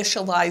to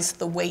initialize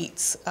the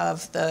weights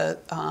of the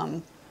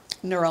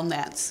neural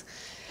nets.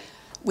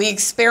 We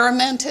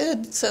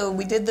experimented, so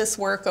we did this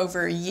work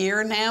over a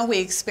year now. We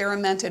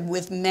experimented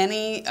with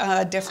many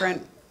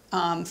different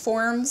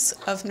forms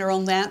of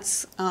neural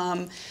nets,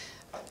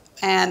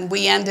 and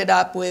we ended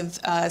up with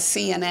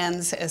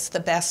CNNs as the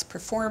best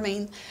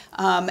performing,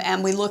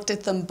 and we looked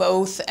at them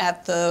both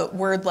at the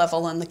word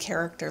level and the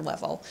character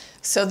level.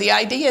 So the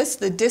idea is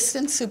the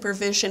distance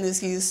supervision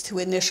is used to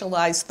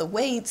initialize the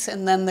weights,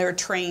 and then they're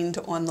trained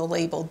on the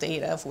label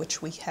data, of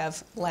which we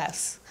have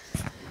less.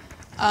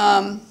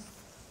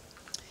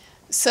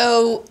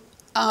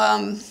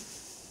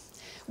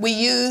 We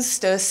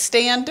used a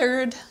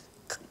standard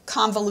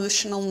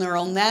convolutional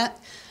neural net,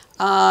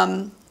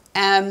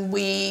 and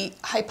we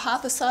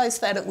hypothesized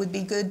that it would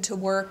be good to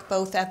work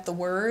both at the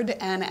word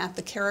and at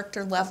the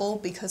character level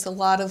because a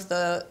lot of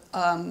the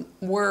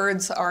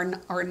words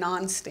are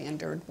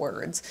non-standard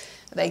words.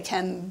 They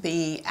can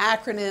be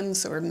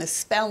acronyms or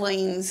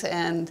misspellings,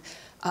 and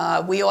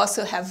we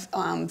also have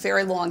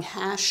very long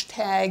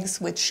hashtags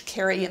which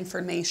carry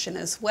information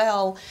as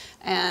well,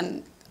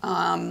 and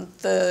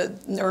the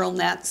neural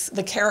nets,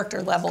 the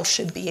character level,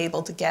 should be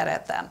able to get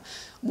at them.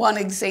 One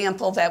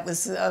example that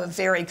was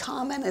very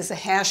common is a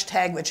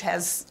hashtag which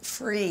has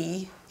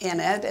free in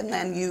it, and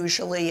then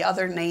usually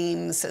other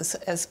names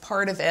as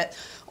part of it,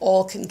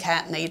 all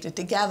concatenated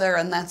together,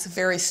 and that's a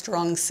very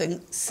strong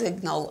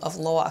signal of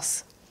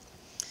loss.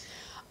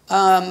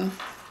 The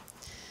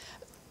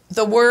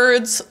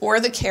words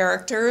or the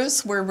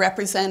characters were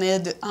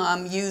represented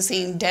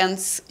using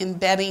dense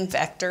embedding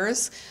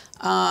vectors.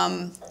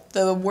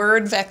 The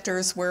word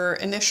vectors were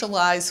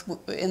initialized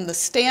in the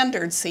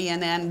standard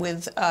CNN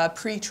with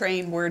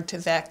pre-trained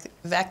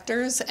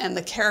word-to-vectors, and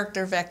the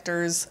character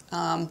vectors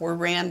were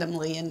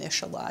randomly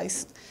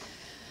initialized.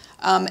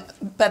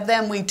 But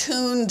then we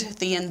tuned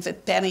the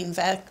embedding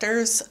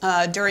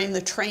vectors during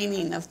the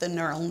training of the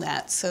neural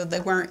net, so they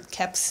weren't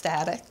kept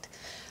static.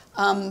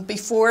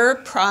 Before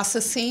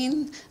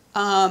processing,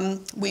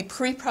 we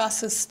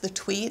pre-processed the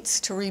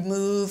tweets to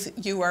remove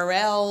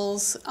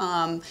URLs,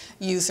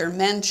 user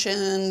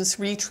mentions,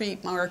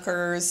 retweet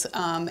markers,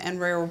 and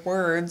rare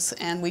words,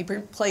 and we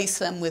replaced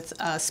them with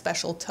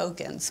special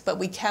tokens, but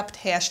we kept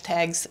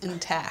hashtags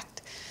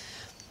intact.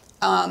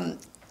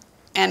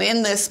 And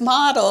in this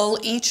model,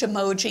 each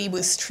emoji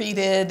was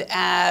treated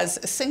as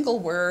a single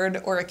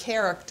word or a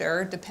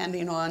character,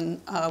 depending on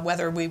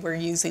whether we were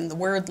using the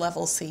word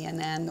level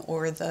CNN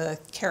or the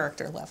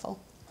character level.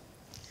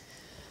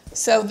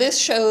 So this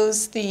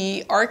shows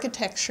the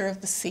architecture of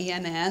the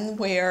CNN,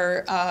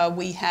 where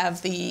we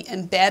have the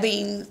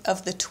embedding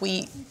of the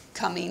tweet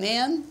coming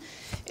in.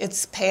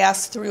 It's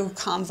passed through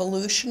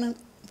convolution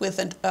with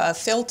a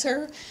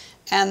filter.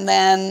 And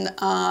then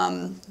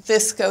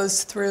this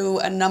goes through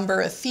a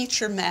number of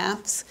feature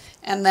maps,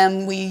 and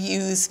then we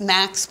use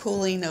max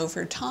pooling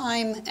over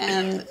time,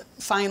 and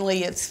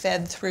finally it's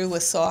fed through a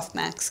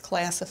softmax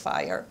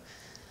classifier.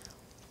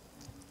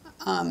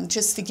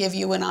 Just to give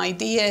you an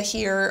idea,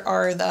 here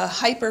are the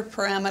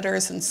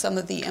hyperparameters and some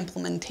of the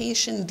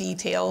implementation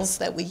details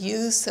that we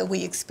use. So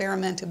we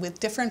experimented with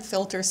different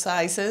filter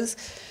sizes,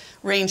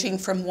 ranging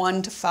from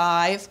 1 to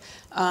 5,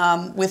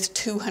 with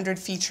 200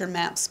 feature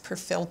maps per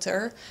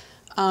filter.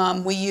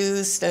 We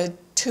used a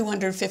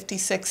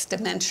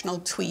 256-dimensional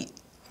tweet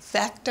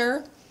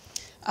vector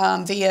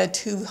via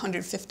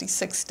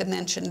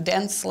 256-dimension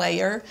dense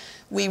layer.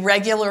 We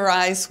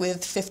regularized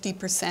with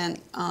 50%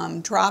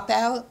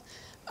 dropout.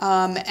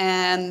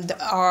 And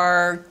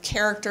our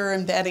character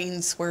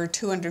embeddings were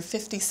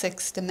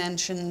 256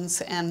 dimensions,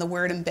 and the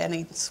word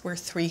embeddings were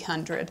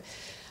 300.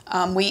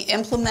 We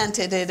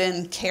implemented it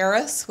in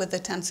Keras with the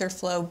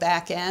TensorFlow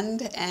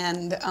backend,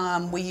 and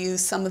we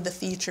used some of the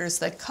features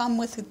that come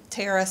with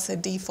Keras, a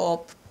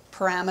default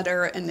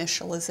parameter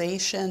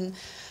initialization,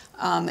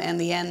 and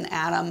the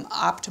N-atom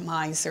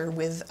optimizer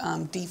with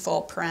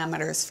default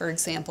parameters, for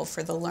example,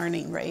 for the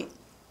learning rate.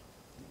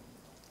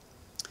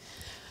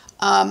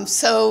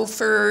 So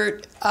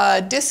for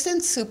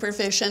distance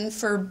supervision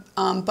for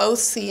both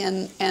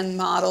CNN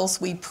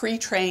models, we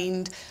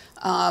pre-trained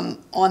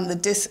on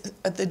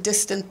the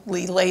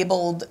distantly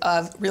labeled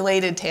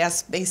related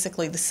task,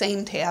 basically the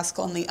same task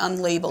on the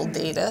unlabeled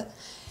data.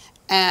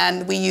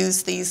 And we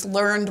used these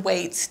learned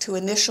weights to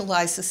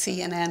initialize the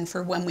CNN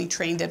for when we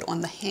trained it on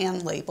the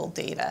hand-labeled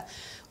data.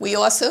 We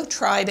also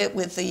tried it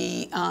with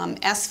the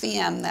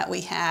SVM that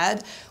we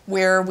had,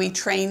 where we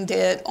trained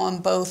it on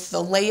both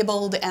the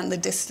labeled and the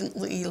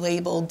distantly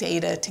labeled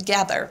data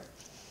together.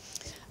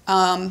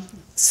 We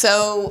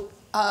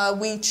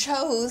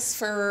chose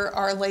for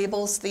our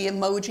labels the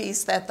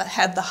emojis that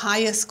had the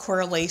highest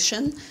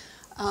correlation.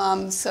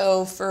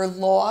 So for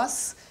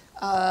loss,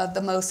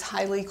 the most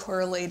highly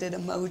correlated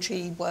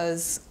emoji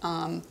was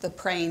the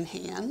praying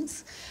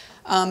hands.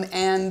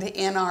 And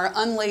in our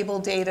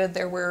unlabeled data,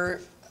 there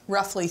were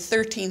roughly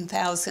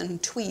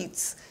 13,000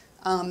 tweets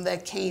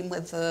that came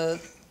with the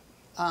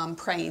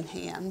praying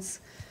hands.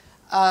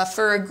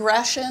 For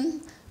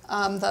aggression,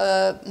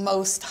 the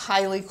most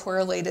highly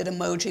correlated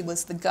emoji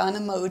was the gun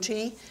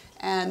emoji,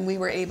 and we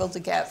were able to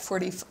get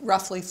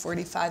roughly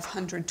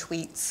 4,500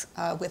 tweets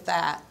with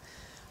that.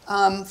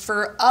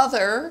 For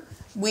other,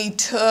 we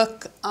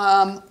took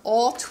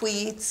all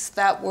tweets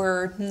that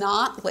were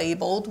not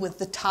labeled with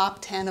the top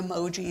 10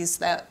 emojis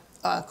that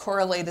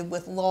correlated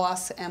with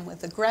loss and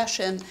with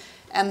aggression,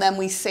 and then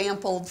we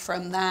sampled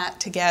from that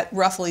to get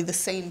roughly the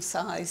same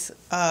size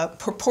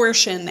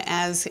proportion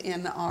as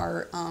in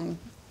our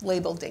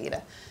label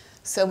data.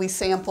 So we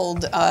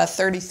sampled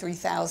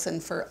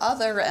 33,000 for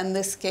other, and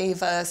this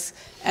gave us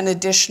an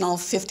additional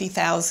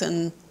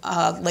 50,000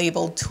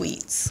 labeled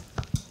tweets.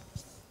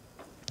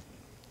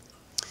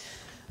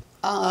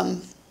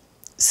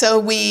 So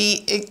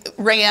we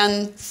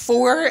ran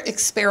 4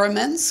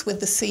 experiments with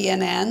the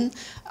CNN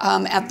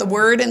at the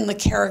word and the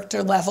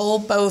character level,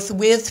 both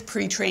with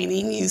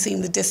pre-training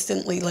using the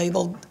distantly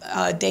labeled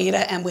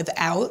data and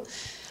without.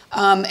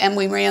 And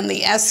we ran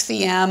the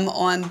SVM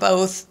on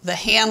both the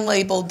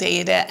hand-labeled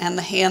data and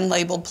the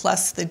hand-labeled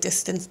plus the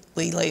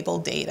distantly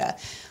labeled data.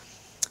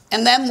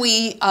 And then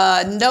we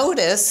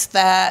noticed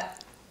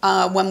that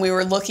when we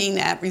were looking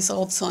at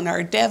results on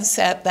our dev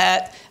set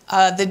that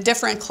the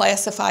different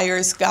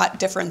classifiers got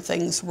different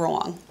things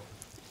wrong.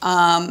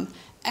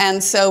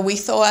 And so we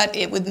thought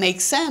it would make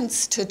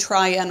sense to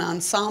try an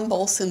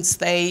ensemble since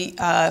they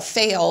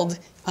failed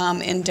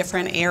in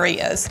different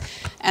areas.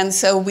 And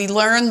so we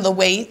learned the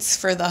weights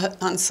for the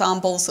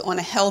ensembles on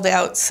a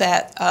held-out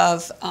set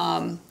of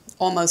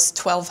almost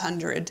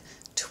 1,200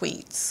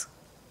 tweets.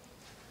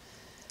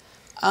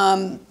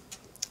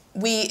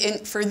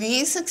 For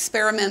these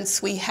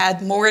experiments, we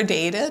had more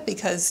data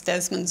because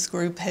Desmond's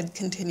group had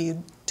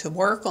continued to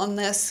work on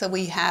this. So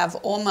we have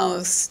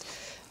almost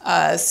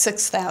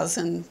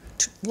 6,000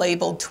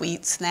 labeled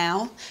tweets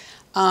now.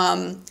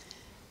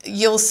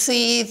 You'll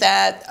see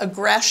that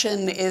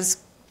aggression is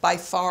by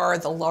far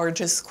the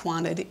largest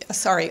quantity,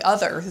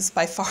 other is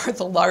by far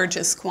the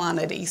largest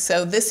quantity.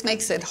 So this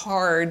makes it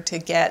hard to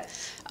get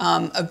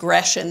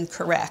aggression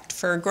correct.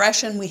 For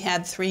aggression, we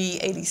had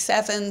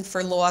 387,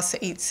 for loss,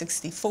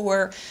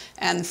 864,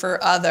 and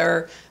for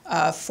other,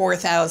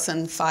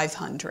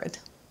 4,500.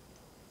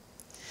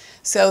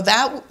 So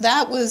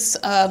that was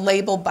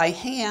labeled by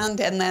hand,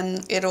 and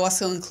then it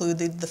also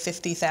included the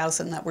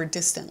 50,000 that were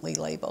distantly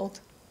labeled.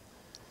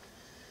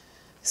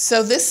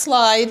 So this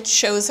slide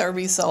shows our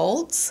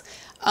results.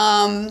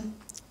 The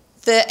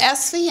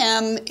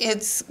SVM,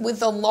 it's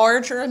with a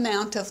larger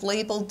amount of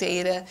labeled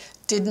data,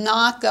 did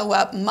not go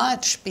up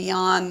much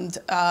beyond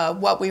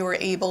what we were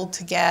able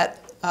to get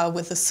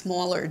with a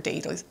smaller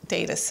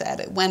data set.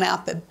 It went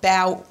up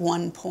about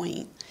 1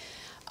 point.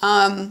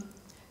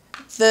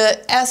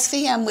 The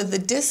SVM with the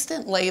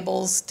distant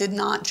labels did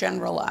not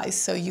generalize,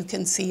 so you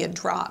can see it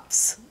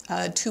drops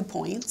 2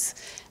 points.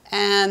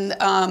 And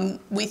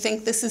we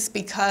think this is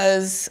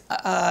because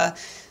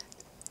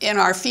in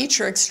our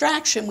feature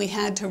extraction, we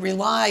had to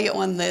rely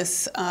on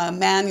this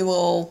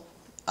manual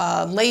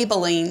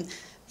labeling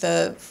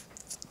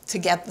to to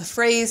get the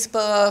phrase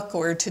book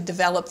or to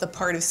develop the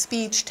part of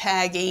speech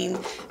tagging,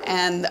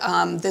 and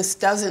this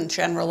doesn't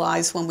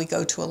generalize when we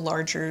go to a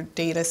larger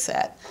data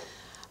set.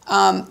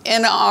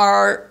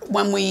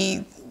 When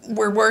we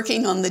were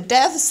working on the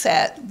dev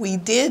set, we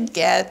did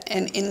get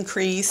an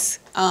increase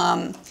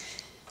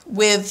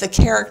with the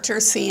character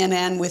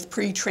CNN with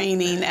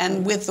pre-training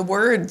and with the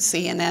word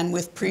CNN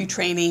with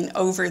pre-training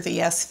over the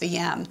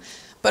SVM.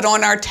 But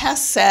on our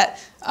test set,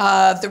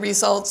 the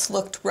results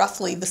looked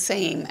roughly the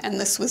same, and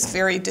this was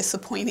very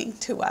disappointing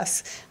to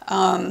us.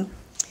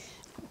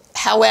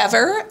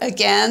 However,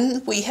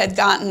 again, we had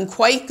gotten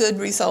quite good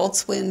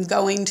results when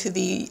going to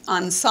the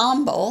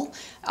ensemble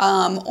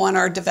on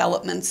our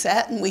development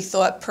set, and we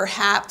thought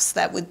perhaps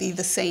that would be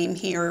the same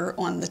here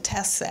on the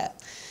test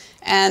set.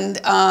 And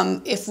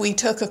if we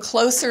took a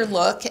closer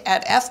look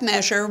at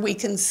F-measure, we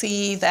can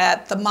see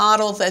that the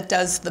model that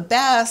does the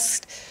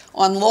best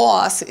on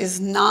loss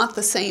is not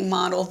the same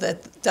model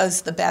that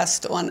does the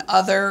best on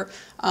other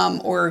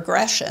or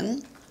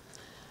aggression.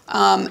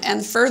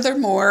 And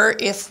furthermore,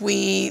 if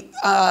we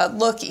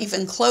look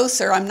even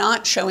closer, I'm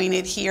not showing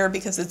it here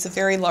because it's a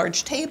very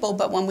large table,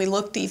 but when we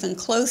looked even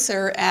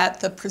closer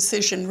at the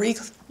precision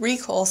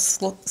recall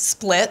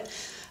split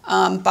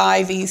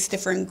by these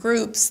different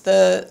groups,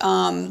 it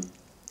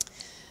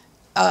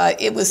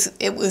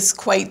was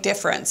quite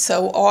different.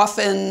 So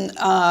often,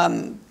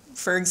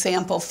 for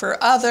example, for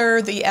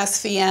other, the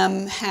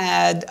SVM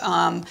had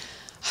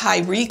high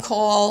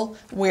recall,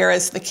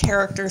 whereas the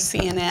character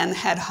CNN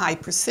had high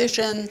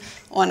precision.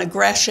 On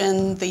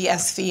aggression, the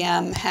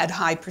SVM had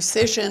high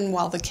precision,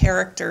 while the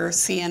character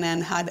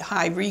CNN had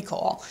high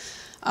recall.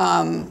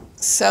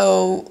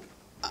 So,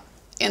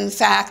 in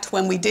fact,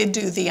 when we did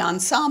do the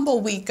ensemble,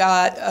 we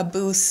got a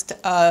boost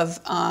of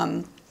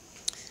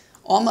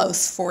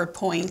almost 4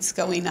 points,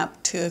 going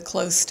up to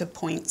close to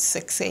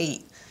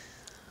 0.68.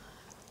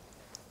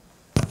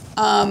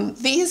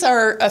 These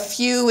are a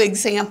few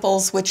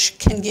examples which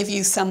can give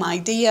you some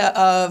idea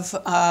of,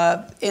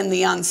 in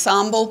the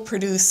ensemble,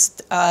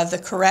 produced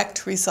the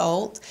correct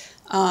result.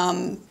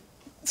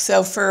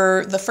 So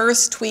for the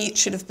first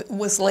tweet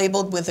was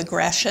labeled with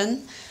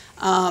aggression.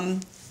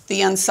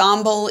 The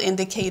ensemble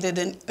indicated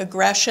an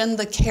aggression.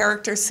 The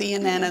character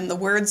CNN and the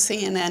word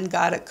CNN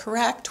got it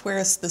correct,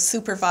 whereas the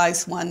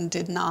supervised one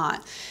did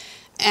not.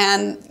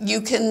 And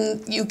you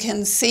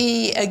can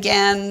see,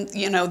 again,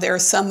 there are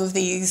some of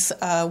these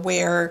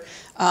where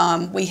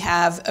we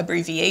have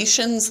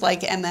abbreviations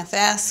like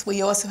MFS.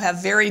 We also have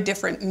very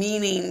different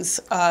meanings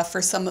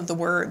for some of the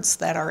words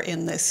that are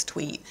in this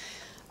tweet.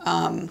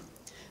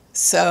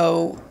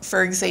 So,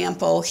 for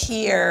example,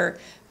 here,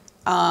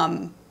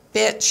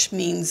 bitch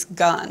means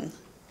gun.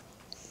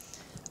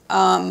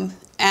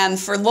 And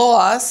for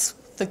loss,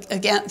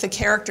 again, the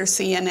character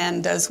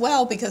CNN does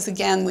well because,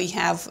 again, we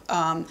have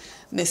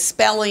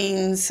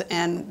misspellings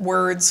and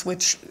words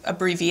which,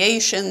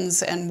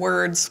 abbreviations and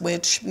words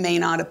which may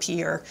not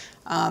appear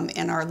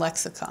in our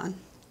lexicon.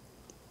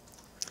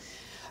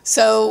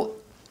 So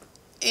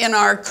in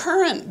our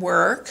current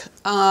work,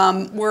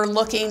 we're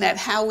looking at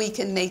how we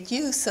can make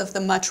use of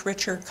the much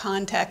richer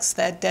context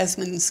that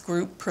Desmond's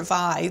group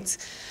provides.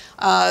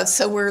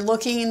 So we're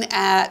looking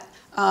at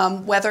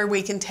whether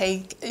we can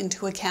take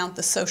into account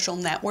the social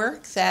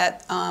network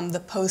that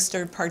the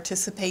poster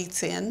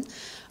participates in.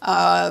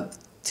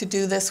 To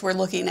do this, we're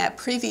looking at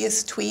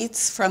previous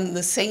tweets from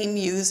the same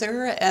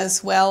user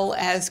as well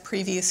as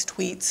previous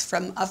tweets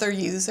from other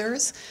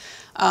users.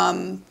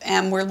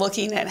 And we're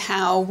looking at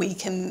how we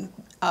can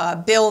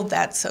build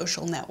that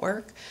social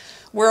network.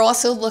 We're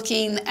also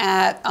looking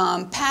at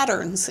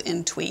patterns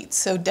in tweets.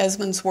 So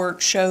Desmond's work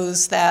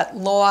shows that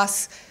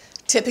loss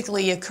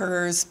typically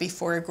occurs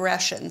before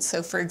aggression.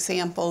 So for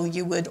example,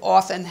 you would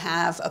often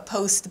have a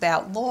post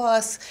about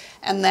loss,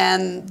 and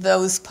then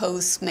those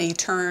posts may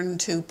turn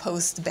to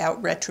posts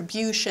about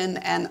retribution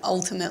and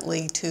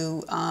ultimately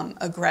to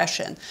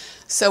aggression.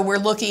 So we're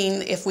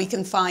looking if we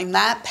can find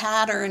that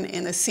pattern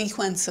in a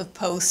sequence of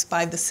posts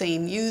by the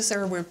same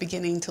user. We're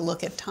beginning to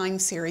look at time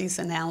series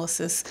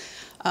analysis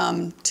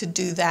to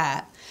do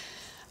that.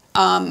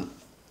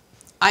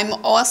 I'm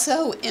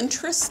also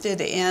interested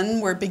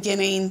in, we're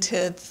beginning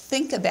to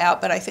think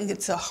about, but I think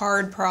it's a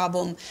hard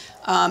problem.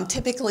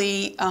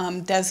 Typically,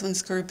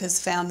 Desmond's group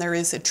has found there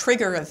is a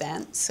trigger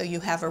event. So you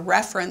have a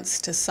reference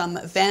to some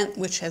event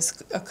which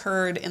has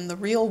occurred in the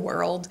real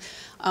world,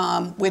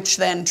 which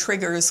then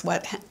triggers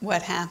what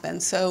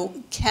happens. So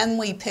can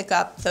we pick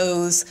up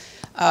those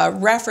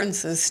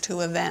references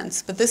to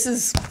events? But this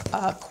is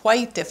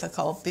quite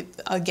difficult,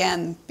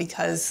 again,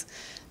 because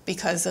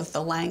of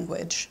the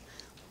language.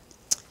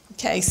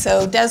 Okay,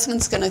 so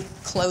Desmond's going to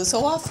close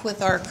off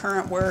with our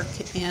current work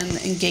in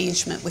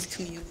engagement with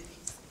communities.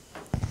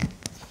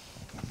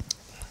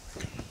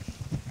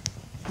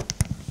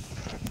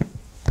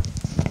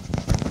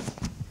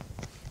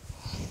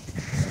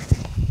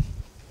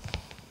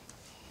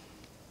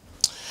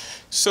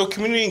 So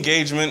community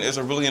engagement is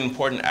a really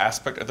important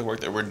aspect of the work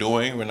that we're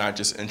doing. We're not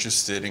just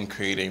interested in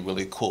creating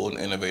really cool and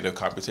innovative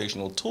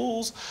computational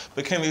tools,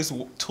 but can these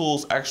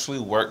tools actually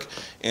work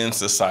in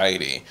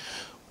society?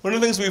 One of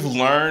the things we've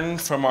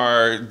learned from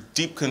our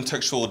deep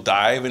contextual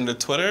dive into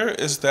Twitter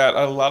is that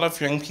a lot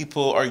of young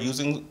people are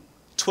using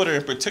Twitter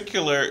in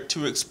particular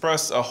to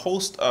express a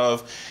host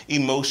of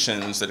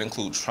emotions that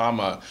include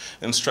trauma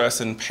and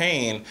stress and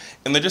pain,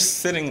 and they're just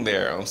sitting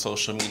there on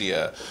social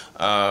media.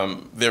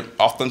 They're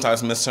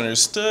oftentimes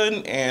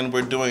misunderstood, and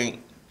we're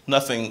doing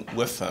nothing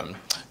with them.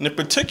 And in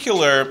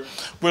particular,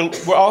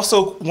 we're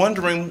also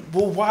wondering,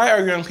 well, why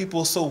are young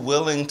people so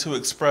willing to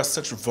express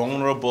such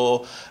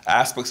vulnerable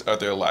aspects of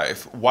their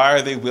life? Why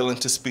are they willing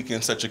to speak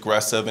in such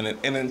aggressive and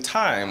in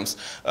times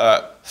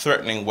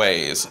threatening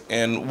ways?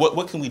 And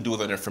what can we do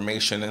with that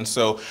information? And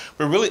so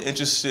we're really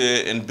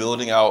interested in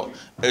building out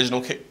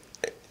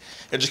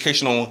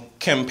educational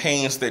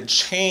campaigns that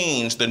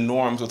change the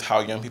norms with how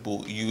young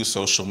people use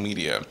social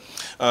media.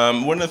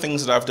 One of the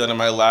things that I've done in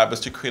my lab is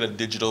to create a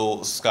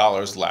digital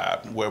scholars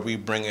lab where we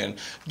bring in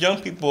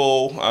young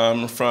people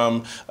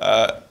from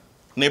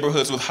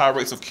neighborhoods with high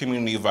rates of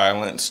community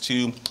violence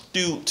to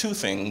do two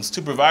things: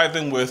 to provide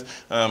them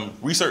with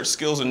research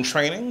skills and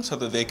training so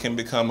that they can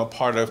become a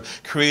part of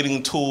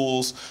creating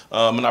tools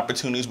and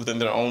opportunities within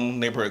their own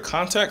neighborhood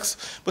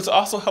context, but to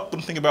also help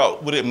them think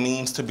about what it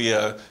means to be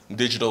a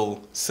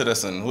digital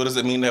citizen. What does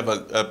it mean to have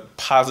a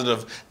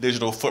positive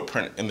digital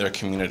footprint in their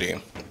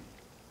community?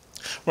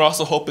 We're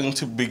also hoping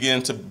to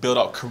begin to build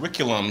out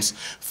curriculums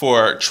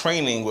for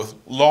training with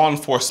law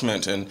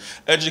enforcement and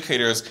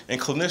educators and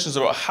clinicians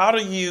about how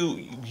do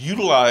you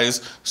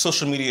utilize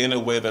social media in a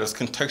way that is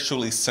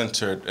contextually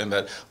centered and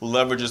that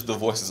leverages the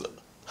voices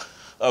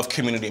of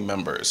community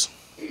members.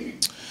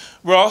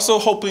 We're also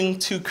hoping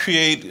to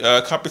create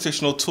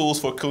computational tools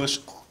for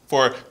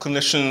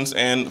clinicians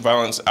and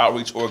violence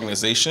outreach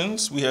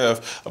organizations. We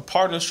have a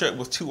partnership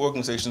with two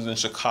organizations in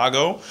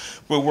Chicago.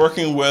 We're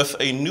working with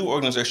a new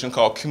organization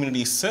called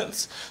Community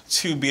Sense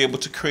to be able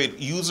to create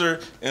user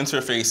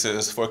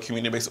interfaces for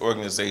community-based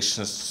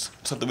organizations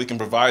so that we can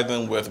provide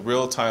them with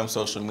real-time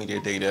social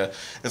media data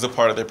as a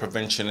part of their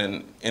prevention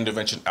and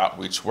intervention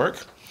outreach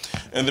work.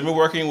 And then we're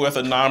working with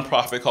a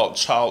nonprofit called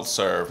Child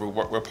Serve.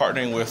 We're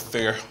partnering with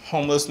their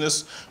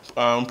homelessness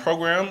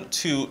program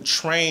to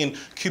train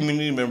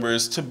community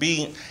members to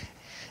be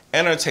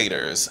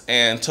annotators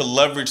and to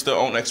leverage their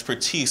own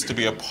expertise to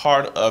be a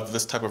part of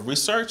this type of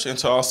research and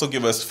to also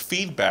give us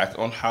feedback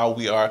on how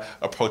we are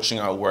approaching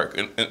our work,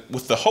 and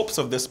with the hopes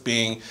of this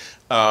being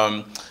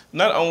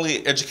not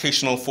only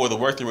educational for the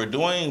work that we're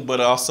doing, but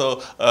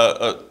also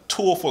a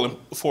tool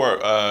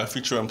for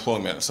future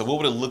employment. So what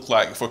would it look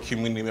like for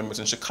community members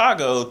in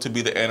Chicago to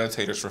be the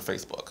annotators for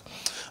Facebook?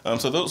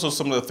 So those are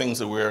some of the things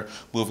that we're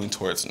moving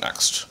towards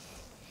next.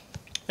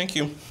 Thank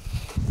you.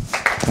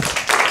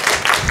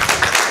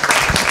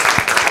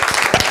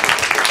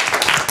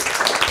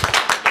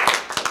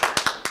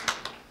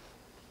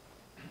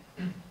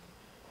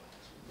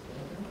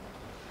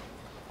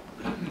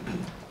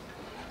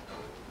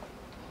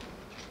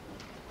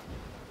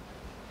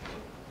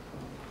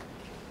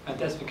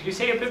 Desmond, could you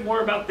say a bit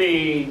more about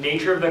the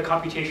nature of the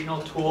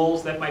computational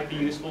tools that might be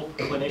useful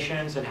for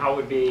clinicians and how it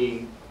would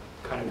be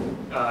kind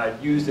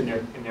of used in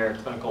their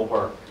clinical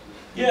work?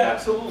 Yeah,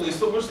 absolutely.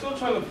 So we're still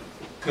trying to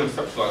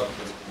conceptualize what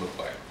this would look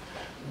like.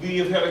 We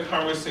have had a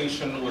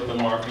conversation with a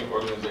marketing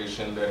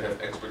organization that has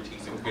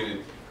expertise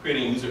in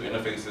creating user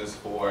interfaces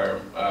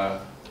for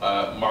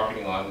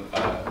marketing on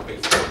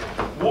Facebook.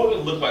 What would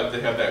it look like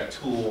to have that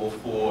tool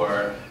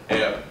for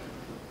a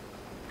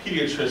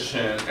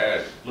pediatrician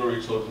at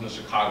Lurie Children in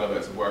Chicago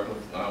that's working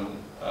with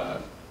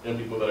young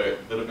people that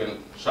have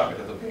been shot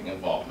because of gang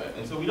involvement?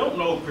 And so we don't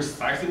know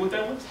precisely what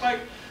that looks like,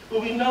 but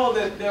we know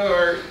that there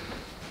are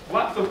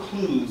lots of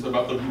clues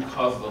about the root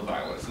causes of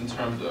violence in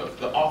terms of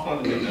the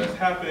offline event that has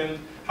happened,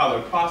 how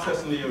they're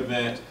processing the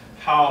event,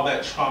 how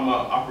that trauma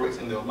operates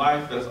in their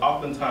life that is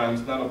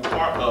oftentimes not a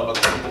part of a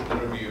clinical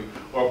interview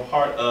or a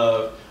part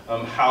of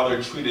how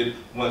they're treated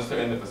once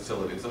they're in the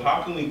facility. So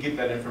how can we get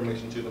that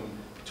information to them,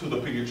 to the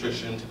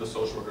pediatrician, to the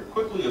social worker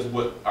quickly is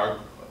what our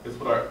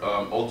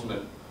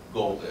ultimate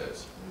goal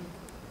is.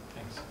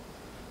 Thanks.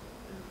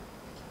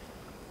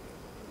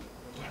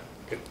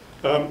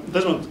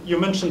 Desmond, you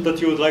mentioned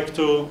that you would like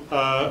to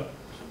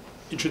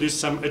introduce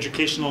some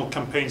educational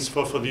campaigns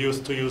for the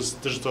youth to use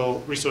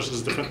digital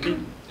resources differently.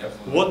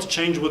 Absolutely. What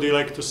change would you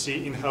like to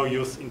see in how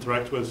youth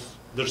interact with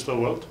digital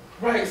world?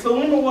 Right, so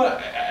you know what,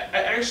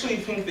 I actually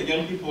think that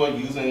young people are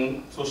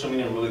using social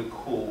media in really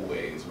cool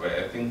ways, right?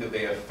 I think that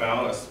they have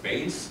found a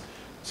space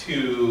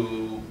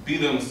to be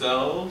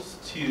themselves,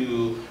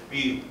 to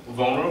be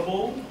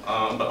vulnerable,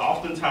 but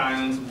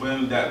oftentimes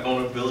when that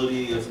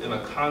vulnerability is in a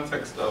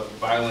context of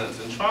violence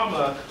and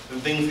trauma, then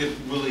things get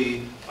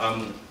really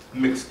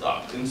mixed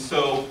up. And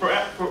so,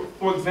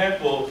 for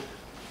example,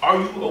 are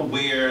you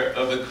aware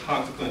of the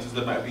consequences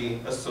that might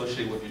be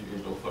associated with your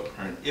digital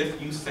footprint?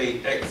 If you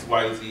say X,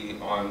 Y, Z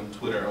on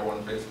Twitter or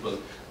on Facebook,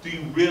 do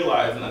you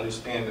realize and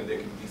understand that there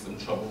can be some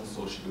trouble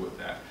associated with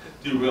that?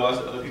 Do you realize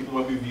that other people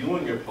might be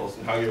viewing your posts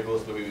and how your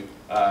posts will be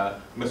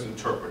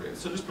misinterpreted?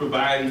 So just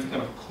providing some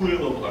kind of clear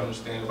level of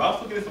understanding, but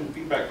also getting some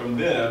feedback from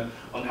them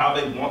on how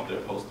they want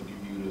their posts to be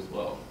viewed as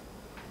well.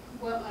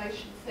 Well, I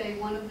should say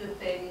one of the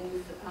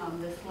things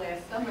this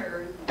last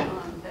summer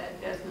that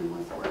Desmond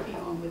was working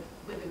on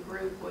with a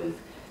group was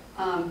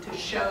to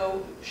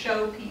show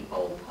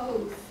people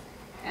posts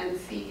and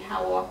see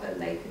how often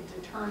they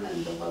could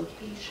determine the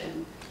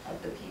location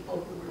of the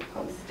people who were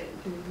posting,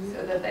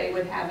 so that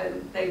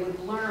they would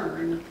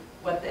learn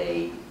what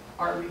they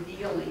are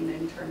revealing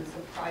in terms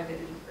of private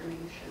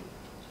information.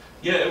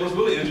 Yeah, it was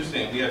really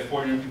interesting. We had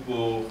 400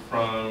 people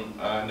from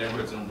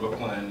neighborhoods in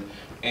Brooklyn,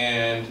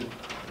 and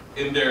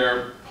in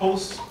their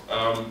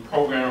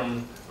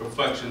post-program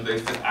reflection, they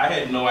said, I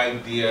had no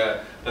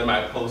idea that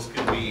my post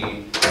could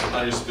be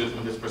understood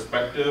from this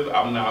perspective.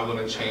 I'm now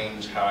going to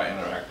change how I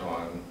interact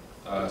on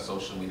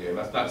social media. And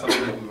that's not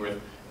something that we were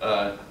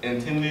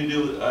intending to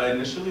do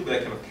initially, but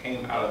that kind of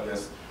came out of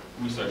this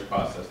research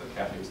process that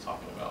Kathy was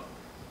talking about.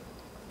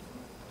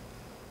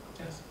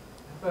 Yes?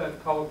 I have a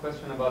couple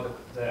questions about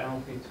the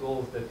NLP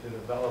tools that you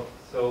developed.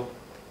 So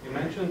you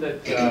mentioned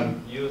that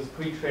you use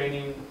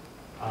pre-training,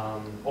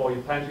 or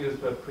you plan to use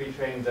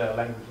pre-trained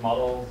language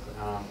models,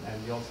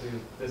 and you also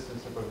use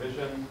distance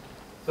supervision.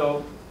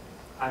 So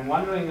I'm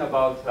wondering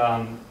about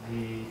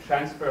the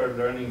transfer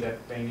learning that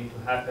may need to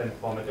happen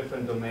from a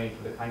different domain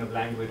to the kind of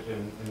language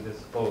in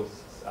this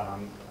posts.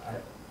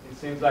 It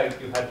seems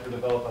like you had to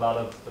develop a lot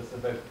of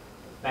specific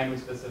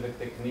language-specific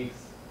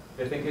techniques.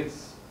 Do you think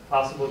it's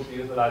possible to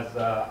utilize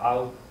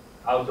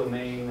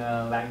out-domain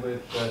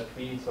language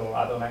tweets or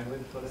other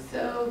language for this?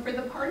 So for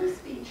the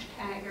part-of-speech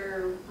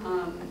tagger,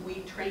 we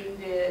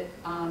trained it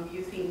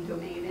using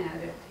domain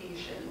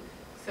adaptation.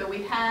 So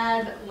we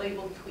had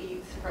labeled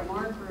tweets from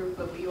our group,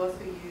 but we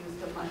also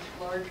used a much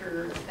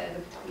larger set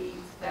of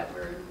tweets that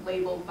were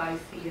labeled by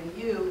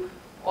CMU,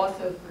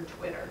 also for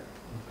Twitter.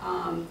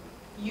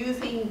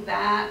 Using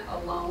that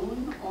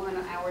alone on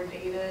our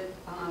data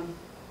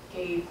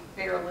gave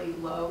fairly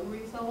low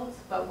results,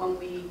 but when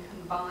we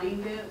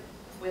combined it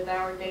with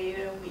our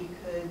data, we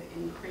could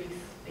increase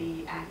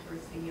the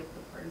accuracy of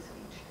the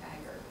part-of-speech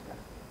tagger.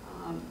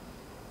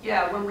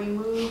 Yeah, when we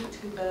move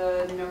to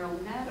the neural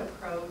net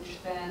approach,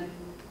 then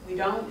we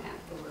don't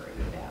have to worry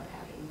about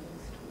having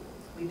those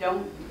tools. We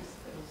don't use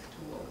those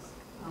tools.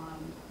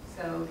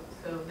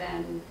 So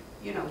then,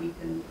 you know, we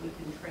can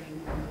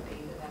train on the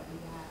data that we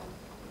have.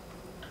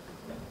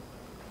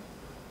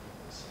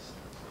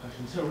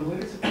 Question. So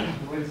related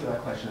to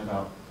that question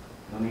about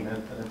learning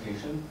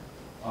adaptation,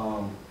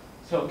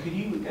 so could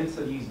you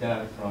instead use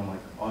data from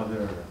like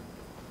other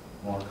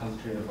more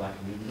concentrated Black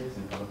communities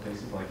in other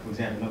places, like for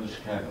example, not just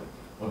Chicago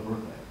or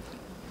Brooklyn,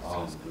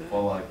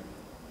 or like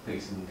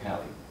places in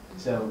Cali?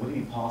 So would it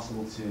be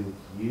possible to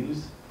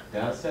use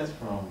data sets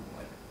from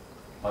like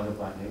other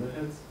Black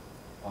neighborhoods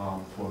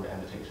for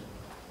annotation?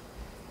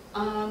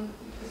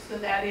 So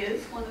that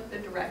is one of the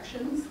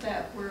directions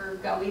that we're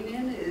going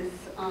in, is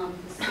to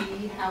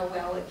see how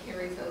well it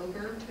carries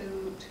over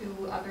to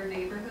other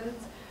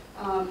neighborhoods.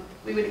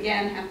 We would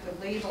again have to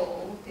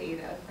label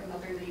data from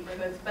other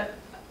neighborhoods, but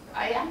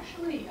I've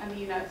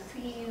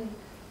seen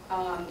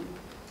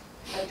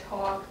a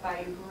talk by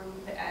a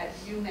group at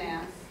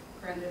UMass,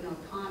 Brendan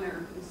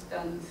O'Connor, who's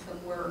done some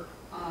work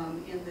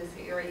in this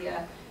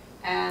area,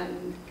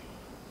 and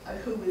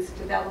who was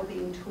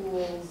developing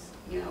tools,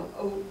 you know,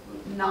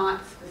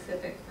 not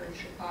specific for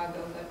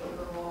Chicago, but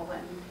overall.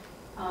 And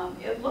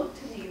it looked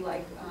to me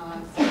like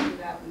something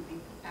that would be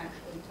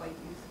actually quite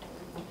useful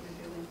in what we're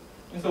doing.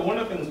 And so one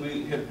of the things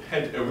we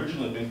had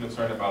originally been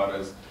concerned about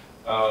is,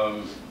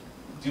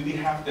 do we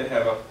have to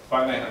have a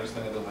finite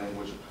understanding of the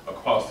language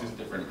across these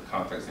different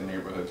contexts and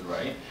neighborhoods,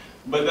 right?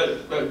 But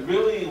that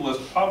really was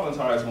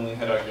problematized when we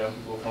had our young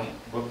people from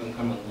Brooklyn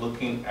come and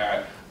looking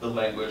at the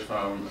language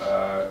from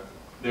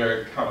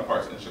their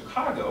counterparts in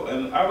Chicago.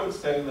 And I would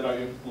say that our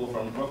young people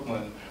from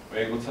Brooklyn were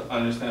able to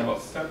understand about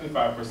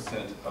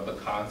 75% of the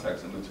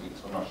context in the tweets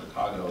from our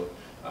Chicago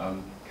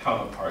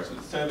counterparts.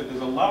 It said that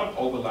there's a lot of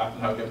overlap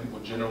in how young people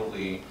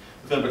generally,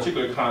 within a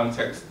particular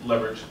context,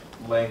 leverage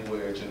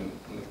language and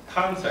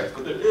context,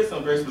 but there is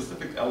some very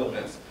specific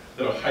elements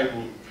that are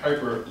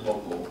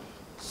hyper-local.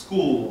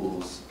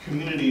 Schools,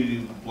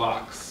 community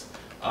blocks,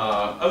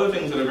 other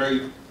things that are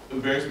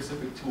very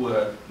specific to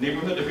a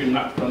neighborhood. If you're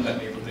not from that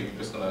neighborhood, you're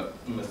just going to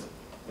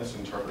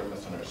misinterpret or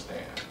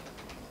misunderstand.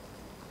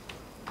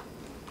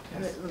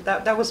 Yes.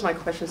 That was my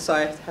question, so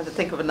I had to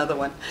think of another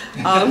one.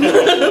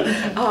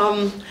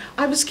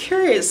 I was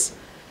curious,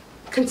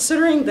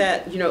 considering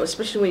that, you know,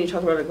 especially when you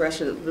talk about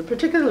aggression,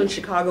 particularly in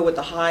Chicago with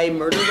the high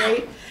murder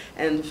rate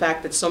and the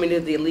fact that so many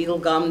of the illegal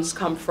guns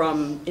come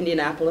from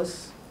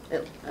Indianapolis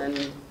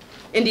and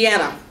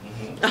Indiana,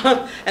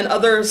 and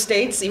other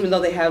states, even though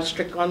they have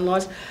strict gun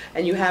laws,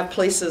 and you have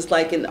places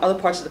like in other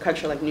parts of the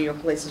country, like New York,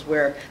 places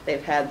where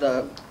they've had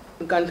the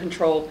gun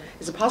control.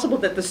 Is it possible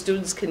that the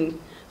students can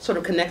sort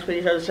of connect with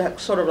each other to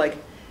sort of like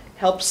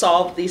help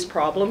solve these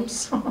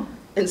problems?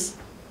 Is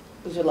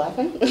you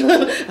laughing?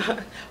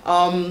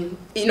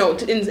 You know,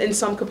 in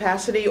some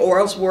capacity, or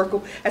else work,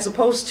 as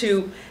opposed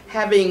to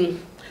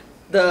having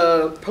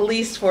the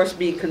police force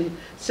be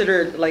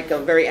considered like a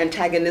very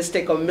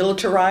antagonistic or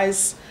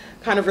militarized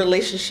kind of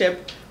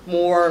relationship,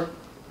 more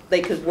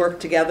they could work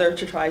together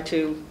to try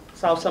to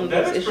solve some of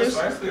those issues? That is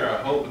precisely our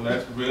hope, and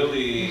that's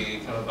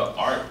really kind of the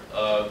art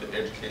of the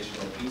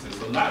educational pieces.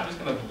 So not just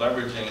kind of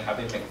leveraging how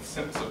they make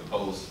sense of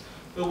posts,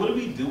 but what do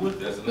we do with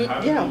this, and how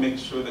do we make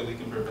sure that we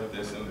can prevent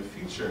this in the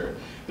future?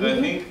 And I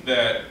think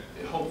that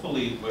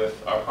hopefully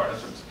with our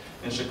partnerships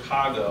in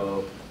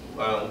Chicago,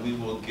 we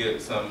will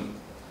get some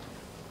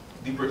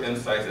deeper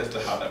insights as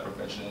to how that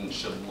prevention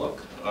should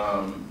look.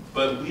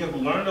 But we have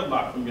learned a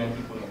lot from young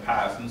people in the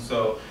past, and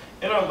so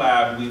in our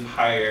lab we've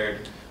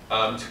hired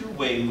 2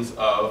 waves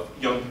of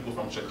young people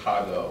from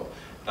Chicago,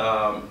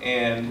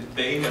 and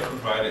they have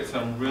provided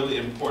some really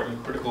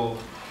important critical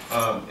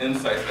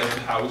insights as to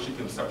how we should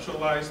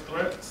conceptualize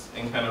threats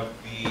and kind of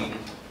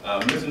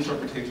the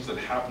misinterpretations that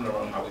happen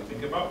around how we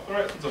think about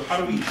threats. And so how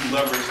do we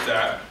leverage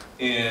that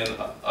in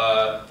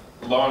a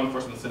law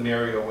enforcement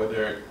scenario where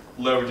they're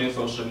leveraging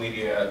social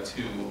media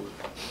to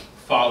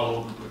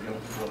follow a group of young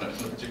people in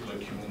a particular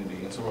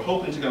community? And so we're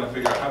hoping to kind of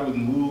figure out how do we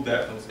move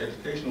that from this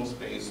educational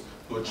space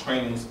to a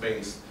training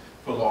space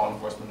for law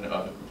enforcement and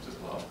other groups as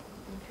well.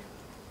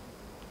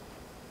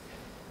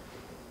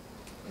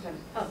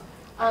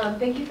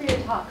 Thank you for your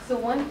talk. So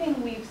one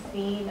thing we've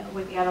seen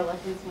with the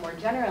adolescents more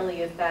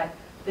generally is that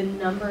the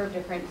number of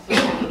different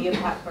social media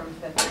platforms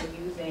that they're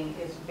using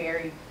is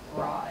very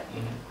broad.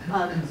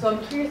 So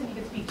I'm curious if you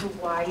could speak to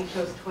why you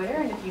chose Twitter,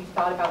 and if you've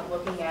thought about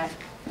looking at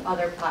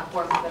other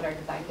platforms that are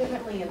designed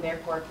differently and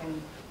therefore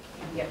can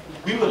get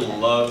from We would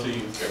love to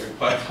use every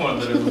platform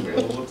that is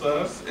available to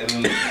us,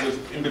 and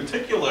in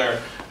particular,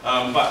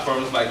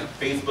 platforms like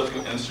Facebook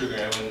and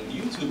Instagram and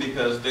YouTube,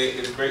 because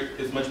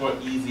it's much more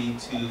easy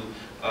to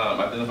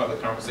identify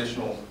the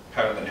conversational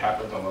pattern that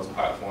happens on those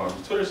platforms.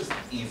 Twitter's just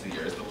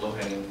easier; it's the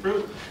low-hanging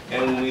fruit.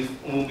 And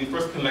when we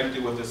first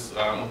connected with this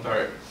with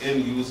our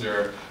end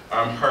user,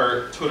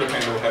 her Twitter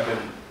handle had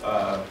been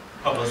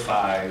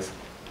publicized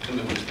in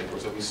the newspaper.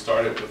 So we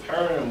started with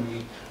her, and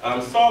we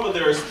saw that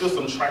there is still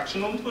some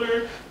traction on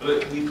Twitter,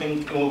 but we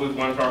think, and what we've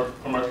learned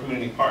from our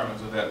community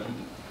partners is that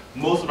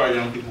most of our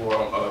young people are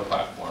on other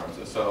platforms.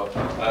 And so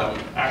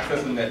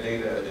accessing that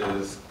data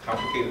is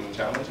complicated and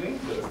challenging,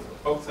 but if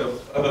folks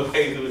have other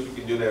ways in which we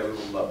can do that, we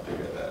would love to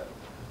hear that.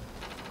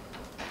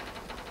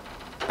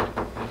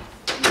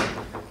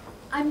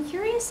 I'm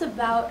curious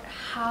about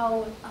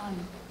how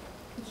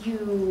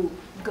you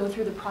go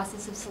through the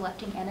process of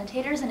selecting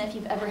annotators, and if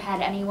you've ever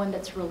had anyone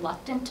that's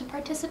reluctant to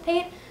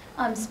participate.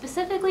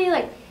 Specifically,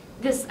 like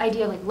this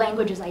idea of like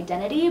language as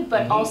identity,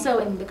 but also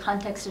in the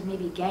context of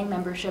maybe gang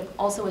membership,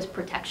 also as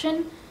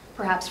protection,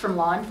 perhaps from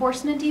law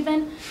enforcement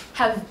even.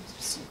 Have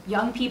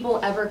young people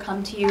ever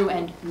come to you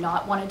and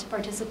not wanted to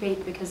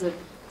participate because of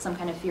some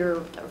kind of fear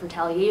of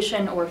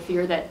retaliation or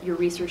fear that your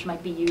research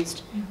might be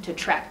used to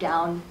track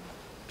down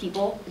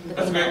people?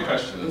 That's a great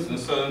question. And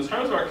so in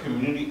terms of our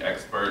community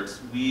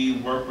experts, we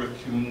work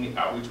with community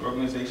outreach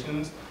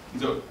organizations.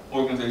 These are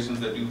organizations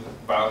that do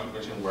violence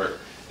prevention work.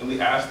 And we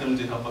ask them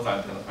to help us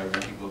identify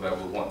young people that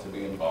would want to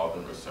be involved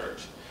in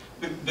research.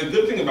 The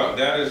good thing about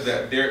that is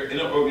that they're in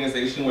an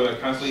organization where they're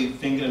constantly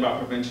thinking about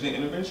prevention and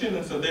intervention,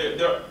 and so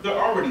they're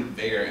already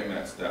there in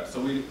that step.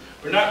 So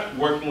we're not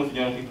working with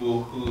young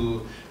people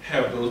who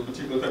have those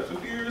particular types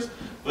of fears,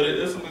 but it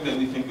is something that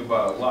we think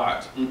about a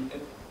lot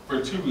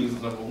for 2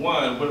 reasons. Number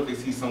one, what if they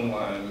see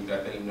someone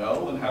that they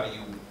know, and how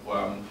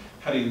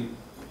do you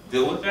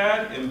deal with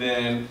that? And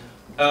then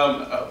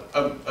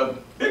a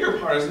bigger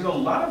part is there's a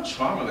lot of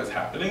trauma that's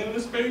happening in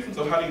this space, and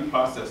so how do you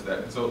process that?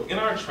 And so in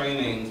our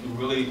trainings, we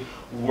really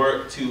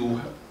work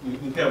to,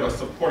 we have a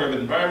supportive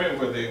environment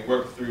where they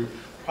work through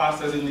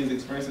processing these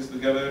experiences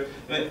together,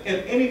 and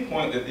at any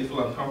point that they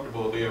feel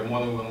uncomfortable, they are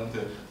more than willing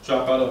to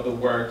drop out of the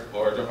work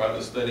or drop out of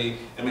the study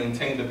and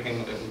maintain the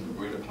payment that we've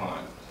agreed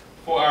upon.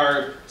 For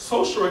our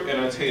social work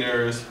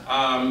annotators,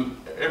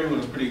 everyone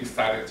is pretty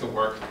excited to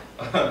work,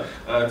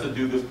 to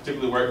do this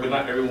particular work, but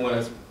not everyone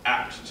is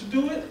apt to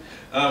do it.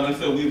 And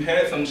so we've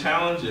had some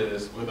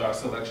challenges with our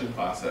selection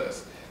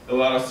process. A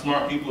lot of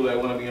smart people that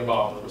want to be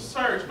involved with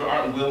research, but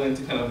aren't willing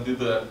to kind of do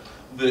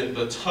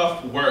the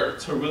tough work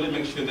to really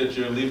make sure that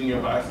you're leaving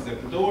your biases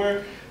at the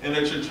door, and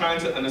that you're trying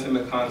to understand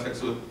the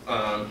context with,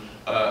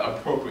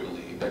 appropriately.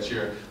 That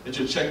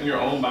you're checking your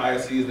own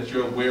biases, that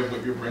you're aware of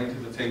what you're bringing to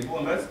the table,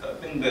 and that's a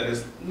thing that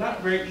is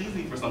not very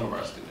easy for some of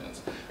our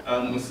students.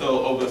 And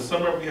so over the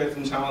summer we had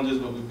some challenges,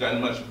 but we've gotten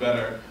much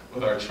better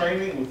with our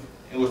training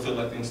and with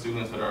selecting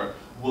students that are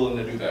willing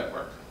to do that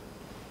work.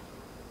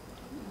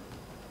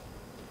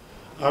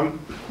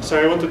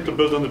 So I wanted to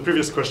build on the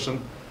previous question.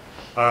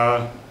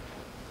 And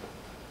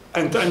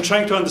I'm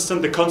trying to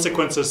understand the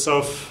consequences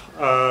of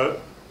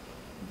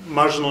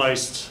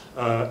marginalized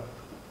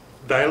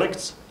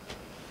dialects.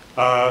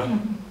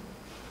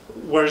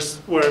 Where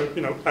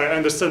I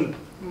understand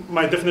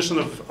my definition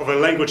of a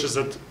language is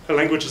that a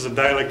language is a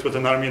dialect with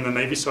an army and a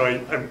navy. So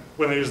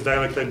when I use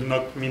dialect, I do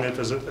not mean it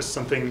as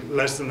something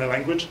less than a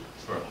language.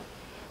 Sure.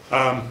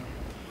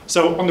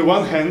 So on the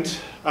one hand,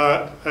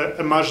 a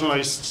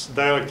marginalized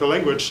dialect or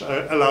language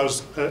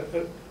allows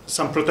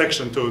some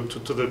protection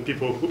to the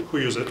people who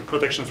use it,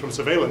 protection from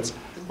surveillance.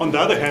 On the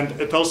other hand,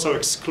 it also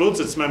excludes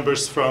its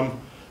members from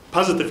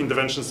positive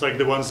interventions like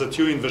the ones that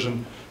you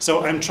envision.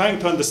 So I'm trying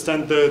to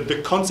understand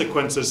the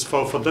consequences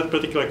for that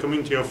particular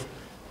community of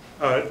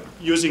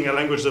using a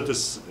language that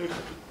is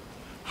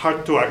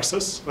hard to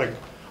access. Like,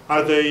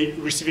 are they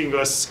receiving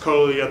less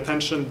scholarly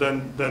attention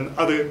than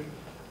other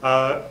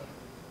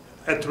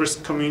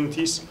at-risk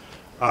communities?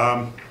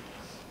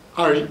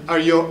 Are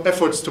your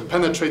efforts to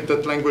penetrate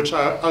that language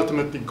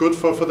ultimately good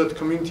for that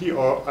community,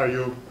 or are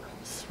you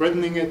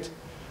threatening it?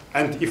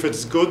 And if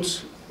it's good,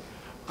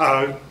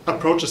 are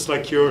approaches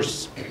like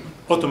yours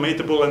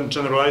automatable and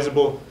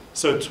generalizable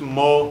so that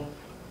more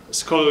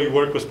scholarly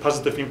work with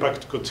positive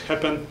impact could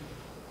happen?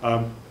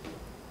 Yeah,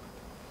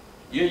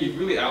 you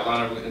really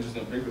outlined a really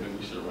interesting paper that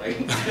we should write.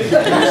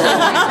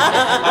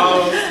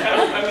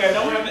 I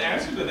don't have the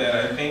answer to that.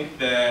 I think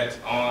that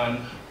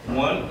on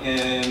one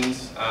end,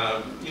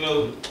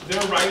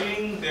 they're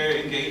writing, their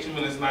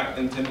engagement is not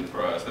intended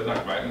for us. They're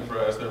not writing for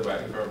us, they're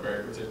writing for a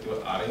very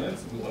particular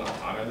audience. We want to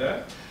honor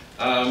that.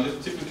 This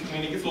particular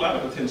community gets a lot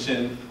of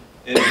attention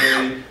in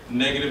very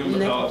negative and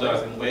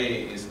pathologizing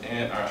ways.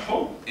 And our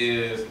hope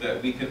is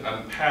that we can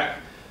unpack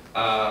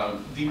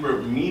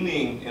deeper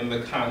meaning in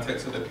the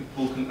context so that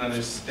people can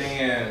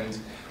understand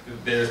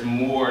that there's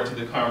more to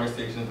the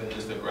conversation than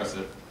just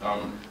aggressive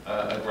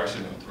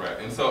aggression and threat.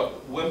 And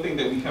so one thing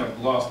that we kind of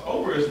glossed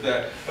over is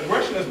that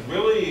aggression is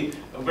really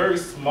very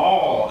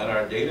small in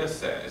our data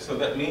set. So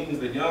that means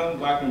that young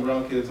black and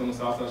brown kids on the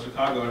south side of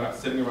Chicago are not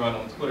sitting around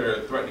on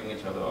Twitter threatening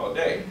each other all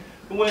day.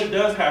 But when it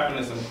does happen,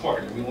 it's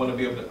important. We want to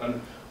be able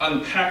to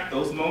unpack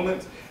those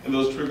moments and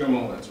those trigger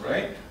moments,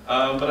 right?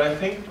 But I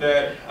think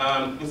that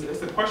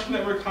it's a question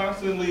that we're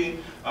constantly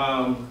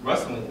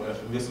wrestling with.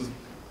 And this is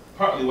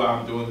partly why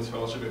I'm doing this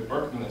fellowship at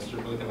Berkeley, is to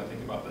really kind of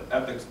think about the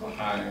ethics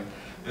behind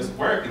this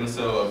work. And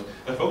so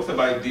if folks have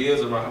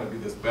ideas around how to do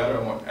this better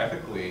and more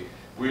ethically,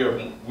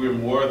 we're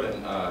more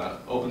than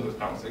open to those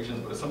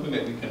conversations, but it's something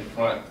that we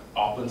confront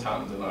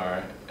oftentimes in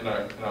our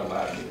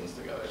lab meetings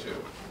together too.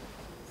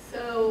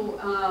 So,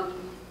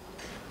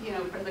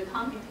 from the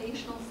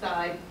computational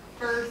side,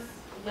 first,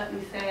 let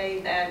me say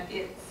that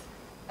it's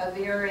a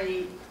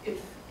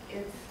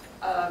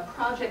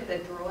project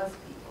that draws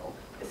people,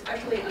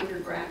 especially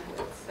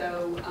undergraduates.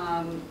 So,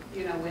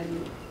 when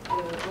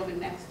the woman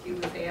next to you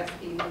was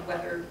asking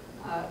whether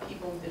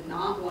people did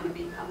not want to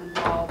become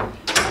involved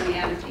on the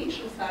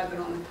annotation side, but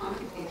on the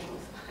computational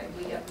side,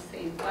 we have the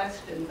same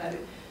question. But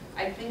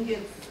I think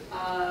it's,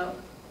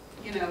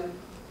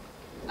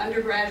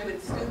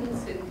 undergraduate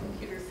students in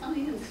computer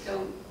science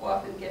don't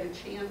often get a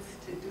chance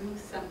to do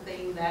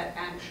something that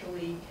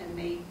actually can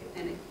make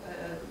a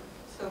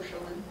social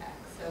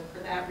impact. So for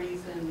that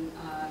reason,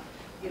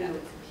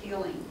 it's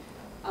appealing.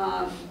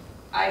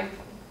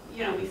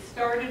 We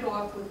started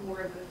off with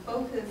more of a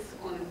focus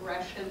on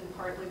aggression,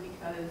 partly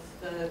because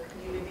the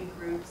community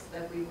groups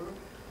that we were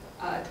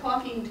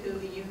talking to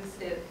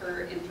used it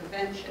for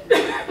intervention.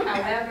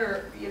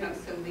 However,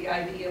 so the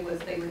idea was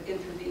they would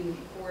intervene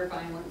before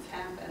violence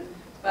happened.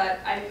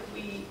 But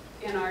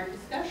in our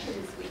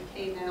discussions, we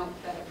came out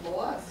that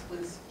loss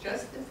was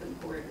just as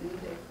important,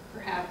 if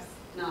perhaps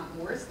not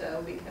more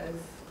so, because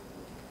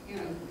you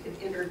could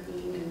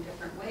intervene in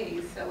different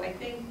ways. So I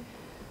think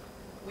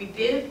we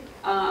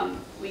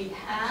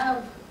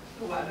have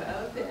thought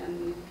of,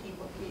 and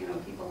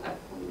people have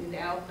pointed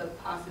out the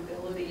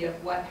possibility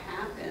of what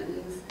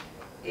happens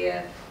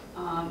if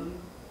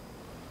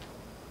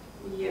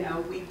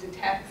we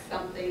detect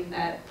something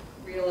that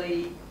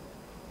really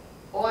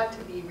ought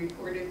to be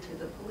reported to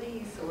the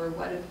police, or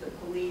what if the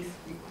police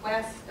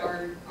request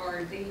our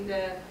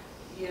data,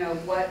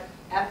 what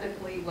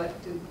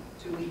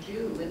do we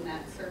do in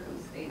that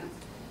circumstance?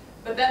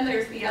 But then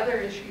there's the other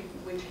issue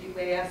which you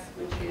asked,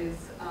 which is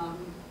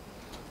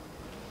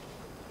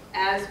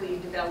as we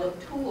develop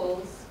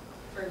tools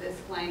for this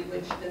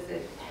language, does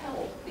it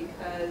help?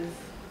 Because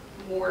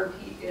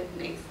it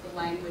makes the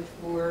language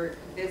more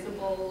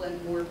visible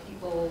and more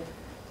people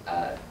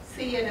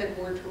see it and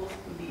more tools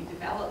can be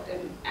developed.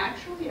 And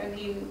actually, I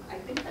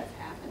think that's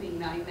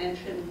happening. I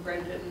mentioned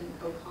Brendan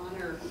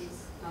O'Connor,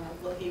 who's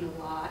looking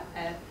a lot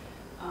at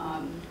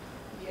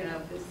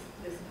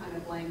this kind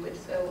of language.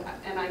 So,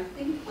 and I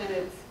think when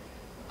it's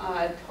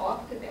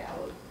talked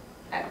about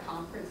at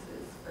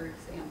conferences, for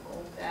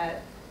example,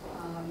 that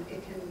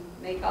it can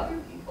make other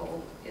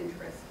people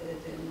interested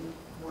in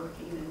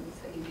working in the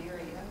same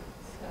area.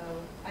 So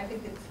I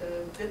think it's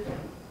a good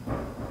thing.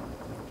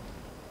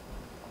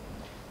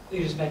 You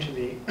just mentioned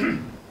the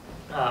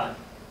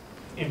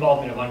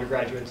involvement of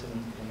undergraduates in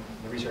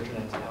the research,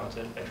 and how it's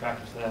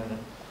attractive to them, and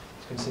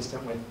it's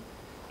consistent with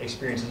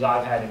experiences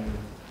I've had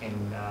in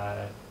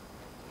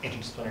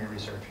interdisciplinary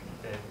research.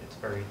 It's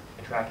very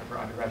attractive for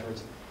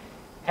undergraduates.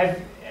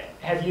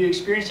 Have you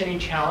experienced any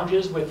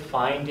challenges with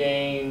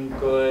finding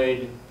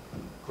good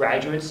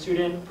graduate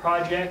student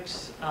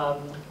projects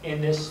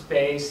in this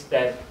space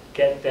that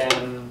get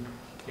them,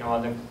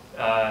 on the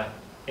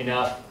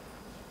there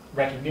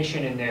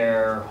recognition in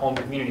their home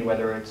community,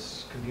 whether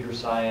it's computer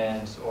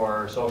science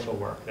or social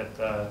work?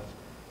 That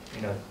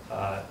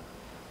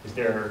is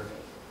there,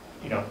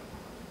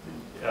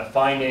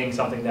 finding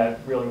something that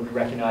really would be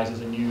recognized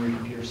as a new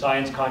computer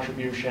science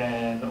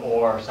contribution,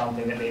 or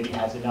something that maybe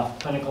has enough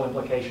clinical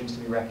implications to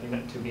be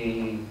recognized to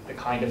be the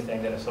kind of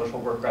thing that a social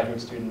work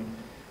graduate student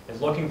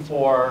is looking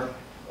for,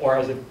 or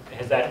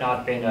has that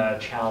not been a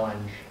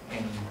challenge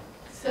in?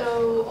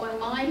 So on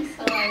my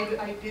side,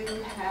 I do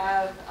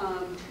have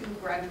 2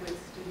 graduate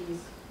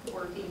students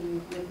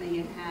working with me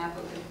and have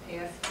over the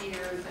past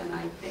years, and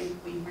I think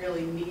we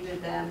really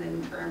needed them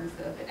in terms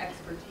of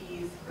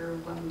expertise for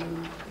when we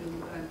move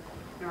to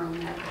a neural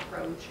net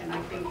approach. And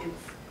I think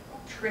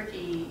it's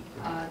tricky.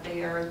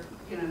 They are,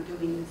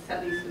 doing the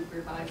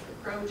semi-supervised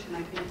approach, and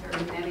I think there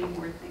are many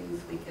more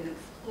things we can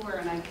explore.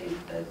 And I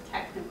think the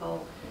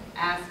technical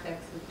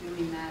aspects of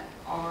doing that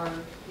are,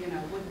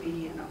 would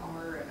be and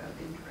are of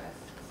interest.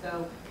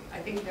 So I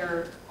think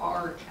there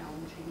are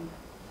challenging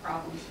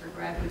problems for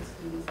graduate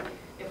students.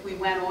 If we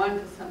went on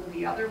to some of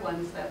the other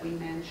ones that we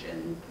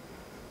mentioned,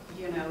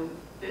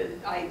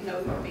 I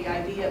know the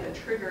idea of a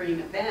triggering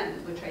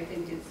event, which I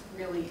think is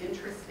really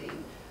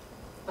interesting,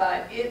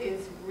 but it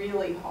is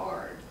really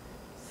hard.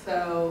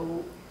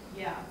 So,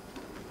 yeah.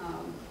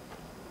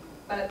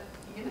 But,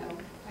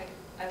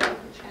 I like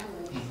the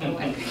challenge, so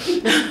I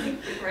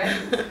think the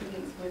graduate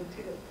students would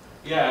too.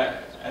 Yeah,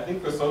 I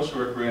think for social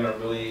work we're in a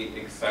really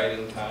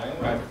exciting time.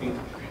 I think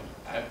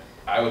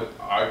I would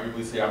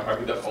arguably say I'm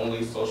probably the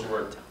only social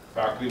work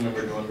faculty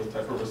member doing this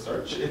type of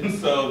research, and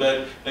so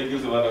that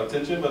gives a lot of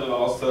attention, but it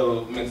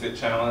also makes it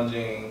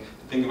challenging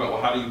to think about,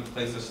 well, how do you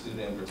place a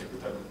student in a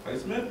particular type of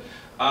placement?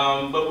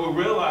 But we're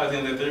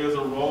realizing that there is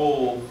a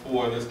role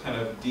for this kind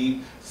of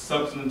deep,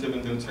 substantive,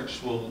 and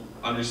contextual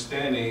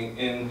understanding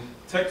in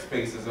tech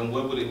spaces, and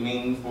what would it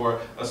mean for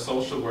a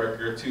social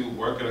worker to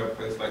work at a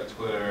place like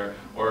Twitter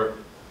or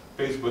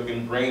Facebook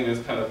and bring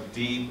this kind of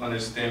deep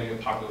understanding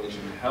of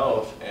population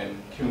health and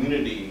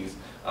communities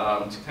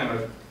to kind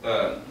of,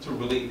 to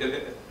really,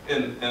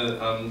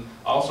 and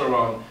also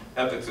around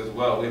ethics as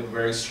well. We have a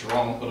very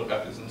strong code of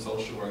ethics in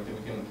social work that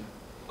we can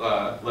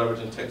leverage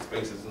in tech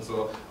spaces. And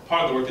so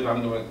part of the work that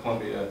I'm doing at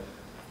Columbia,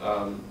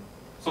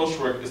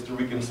 social work is to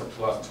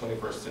reconceptualize the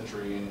 21st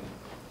century, and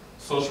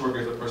social work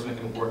is a person that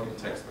can work in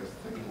tech spaces,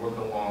 that can work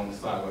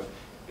alongside with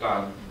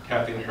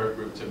Kathy and her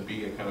group to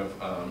be a kind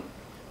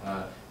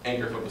of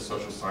anchor for the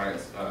social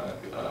science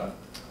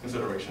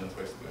considerations,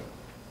 basically.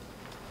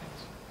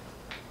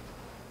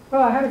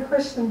 Well, I had a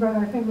question, but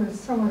I think it was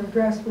somewhat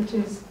addressed, which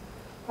is,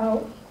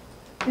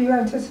 do you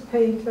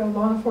anticipate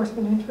law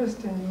enforcement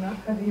interest in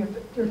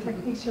your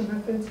techniques, your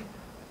methods,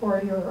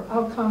 or your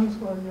outcomes,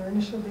 or your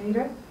initial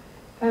data?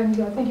 And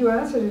I think you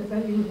answered it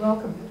that you would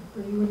welcome it,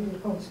 or you wouldn't be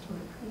opposed to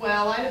it.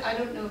 Well, I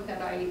don't know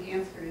that I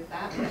answered it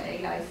that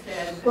way. I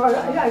said... Well,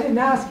 I didn't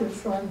ask it,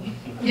 so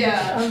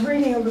I'm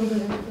reading a little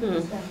bit into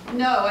it.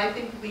 No, I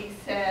think we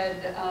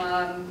said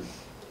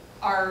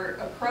our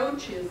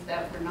approach is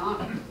that we're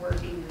not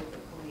working with the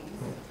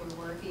police.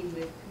 We're working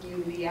with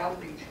community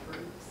outreach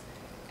groups.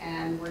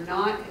 And we're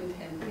not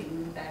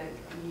intending that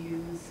it be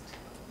used,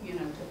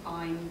 to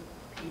find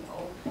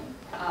people.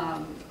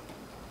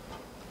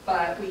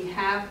 But we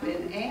have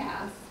been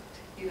asked,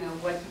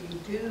 what do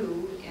you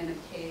do in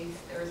a case?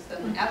 There are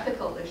some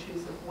ethical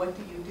issues of what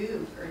do you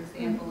do. For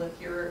example, if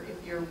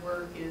your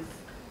work is,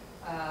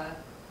 I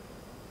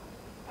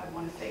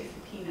want to say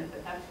subpoena,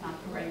 but that's not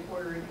the right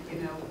word.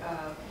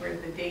 Where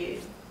the data,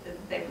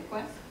 they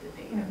request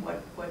the data.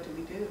 What do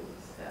we do?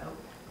 So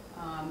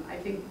I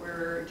think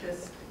we're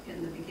just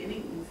in the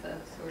beginnings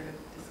of sort of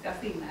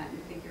discussing that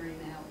and figuring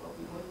out what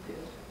we would do.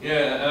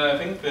 Yeah, and I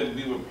think that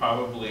we would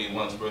probably,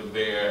 once we're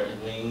there,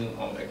 lean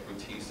on the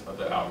expertise of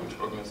the outreach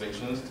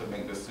organizations to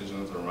make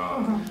decisions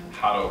around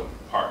how to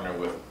partner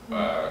with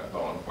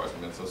law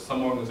enforcement. So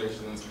some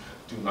organizations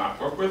do not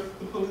work with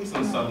the police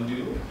and some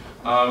do.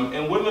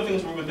 And one of the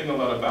things we've been thinking a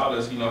lot about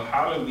is,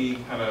 how do we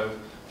kind of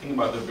think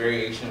about the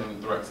variation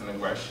in threats and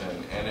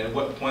aggression, and at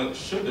what point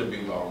should there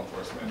be law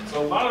enforcement?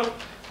 So a lot of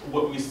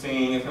what we're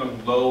seeing is kind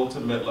of low to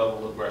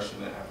mid-level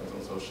aggression that happens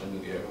on social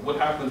media. What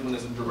happens when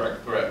it's a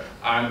direct threat?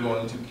 I'm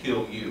going to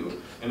kill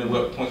you. And at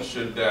what point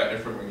should that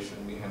information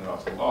be handed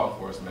off to law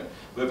enforcement?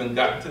 We haven't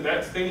gotten to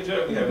that stage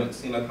yet. We haven't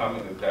seen a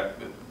comment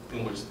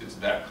in which it's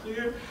that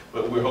clear,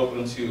 but we're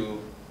hoping to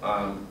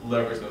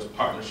leverage those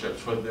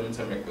partnerships for them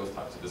to make those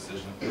types of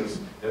decisions, because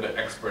they're the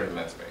expert in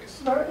that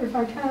space. But if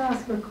I can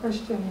ask a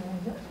question,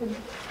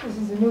 this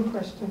is a new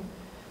question.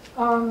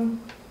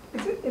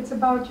 It's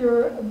about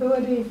your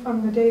ability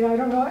from the data. I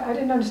don't know, I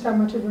didn't understand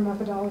much of your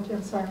methodology,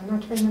 I'm sorry, I'm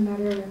not trained in that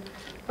area.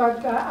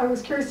 But I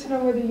was curious to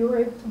know whether you were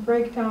able to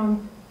break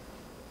down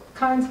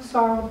kinds of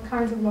sorrow, the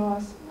kinds of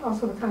loss,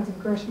 also the kinds of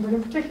aggression, but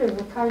in particular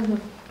the kinds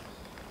of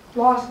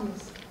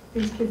losses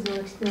these kids are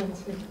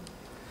experiencing.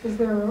 Is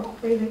there a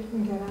way that you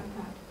can get at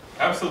that?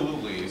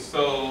 Absolutely.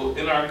 So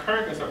in our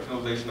current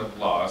conceptualization of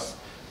loss,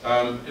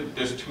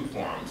 there's two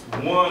forms.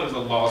 One is a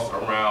loss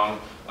around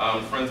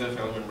friends and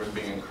family members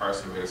being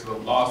incarcerated. So the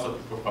loss of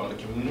people from the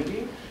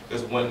community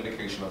is one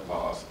indication of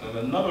loss. And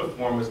another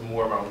form is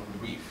more around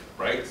grief,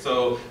 right?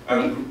 So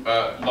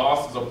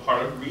loss is a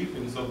part of grief,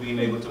 and so being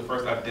able to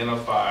first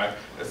identify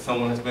that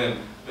someone has been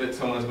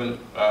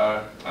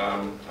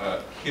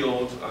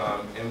killed,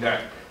 and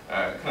that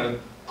kind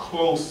of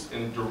close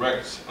and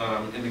direct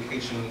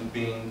indication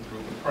being through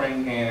the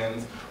praying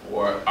hands,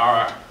 or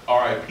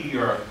RIP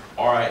or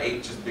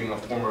RIH as being a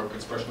form of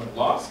expression of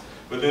loss.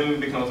 But then it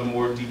becomes a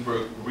more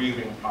deeper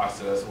grieving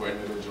process where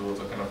individuals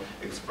are kind of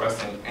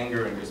expressing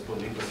anger and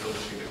disbelief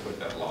associated with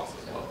that loss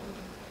as well.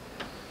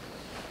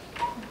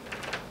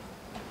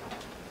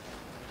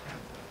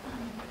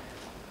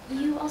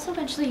 You also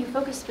mentioned that you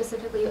focus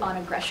specifically on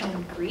aggression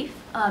and grief.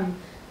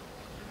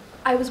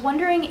 I was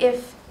wondering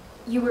if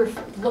you were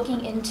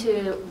looking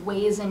into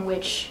ways in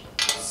which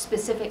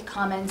specific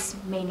comments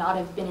may not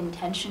have been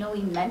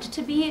intentionally meant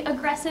to be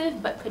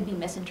aggressive, but could be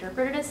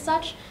misinterpreted as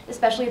such,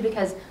 especially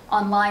because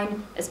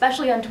online,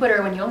 especially on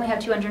Twitter, when you only have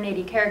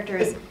 280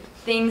 characters,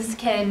 things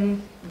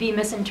can be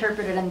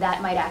misinterpreted, and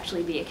that might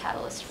actually be a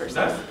catalyst for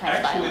some kind of violence.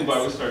 That's actually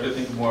why we started to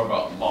think more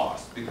about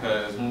loss,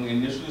 because when we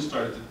initially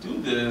started to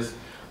do this,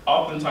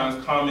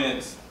 oftentimes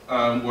comments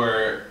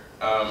were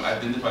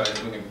identified as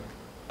being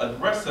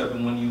aggressive,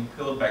 and when you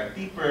peel back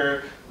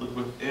deeper, look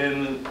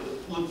within,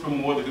 look for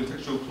more of the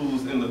contextual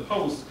clues in the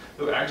post,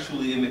 there were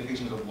actually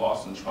indications of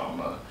loss and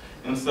trauma.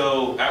 And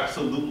so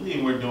absolutely,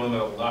 and we're doing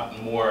that a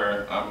lot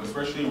more,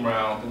 especially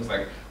around things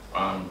like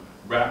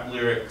rap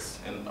lyrics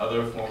and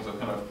other forms of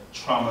kind of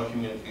trauma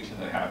communication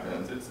that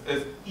happens.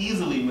 It's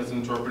easily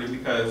misinterpreted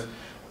because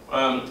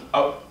a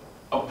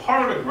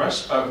part of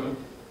aggression,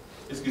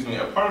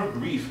 a part of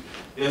grief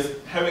is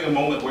having a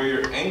moment where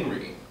you're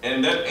angry.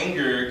 And that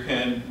anger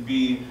can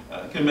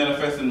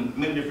manifest in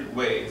many different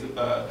ways,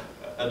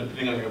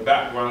 depending on your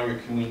background, your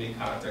community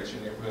context,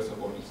 your neighborhood, so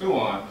forth and so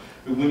on.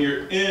 But when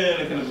you're in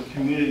a kind of a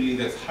community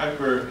that's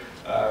hyper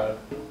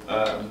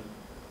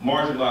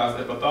marginalized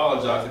and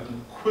pathologized, it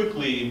can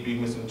quickly be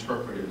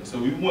misinterpreted. So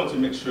we want to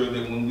make sure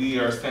that when we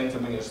are saying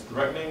something that's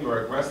threatening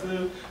or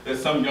aggressive, that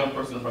some young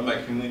person from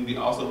that community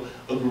also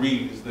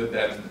agrees that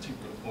that is a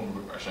particular form of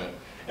aggression.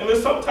 And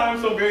there's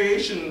sometimes some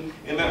variation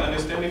in that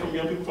understanding from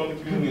young people from the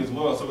community as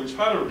well. So we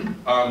try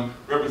to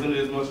represent it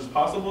as much as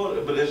possible,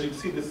 but as you can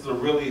see, this is a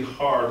really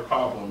hard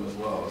problem as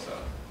well.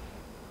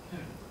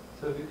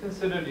 So have you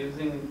considered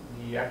using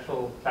the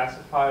actual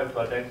classifier to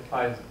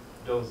identify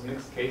those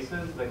mixed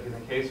cases? Like in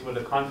a case where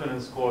the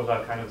confidence scores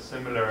are kind of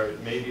similar,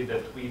 maybe the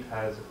tweet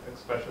has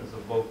expressions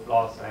of both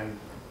loss and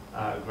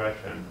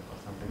aggression or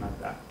something like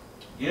that.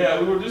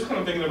 Yeah, we were just kind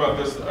of thinking about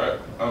this in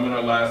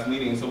our last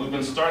meeting. So we've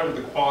been starting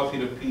with the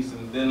qualitative piece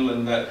and then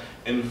letting that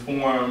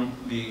inform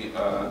the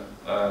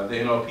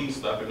NLP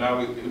stuff. And now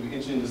it would be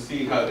interesting to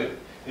see how the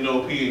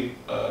NLP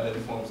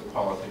informs the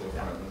qualitative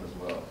findings as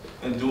well.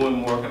 And doing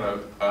more kind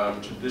of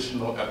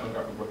traditional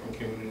ethnographic work in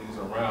communities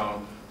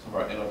around some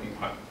of our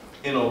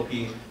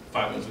NLP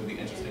findings would be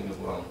interesting as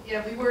well.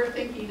 Yeah, we were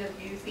thinking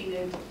of using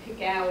it to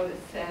pick out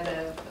a set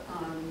of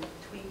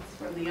tweets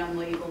from the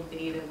unlabeled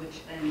data,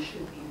 which then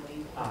should be labeled.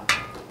 All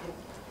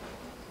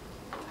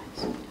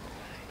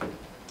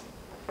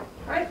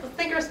right, let's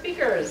thank our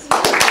speakers.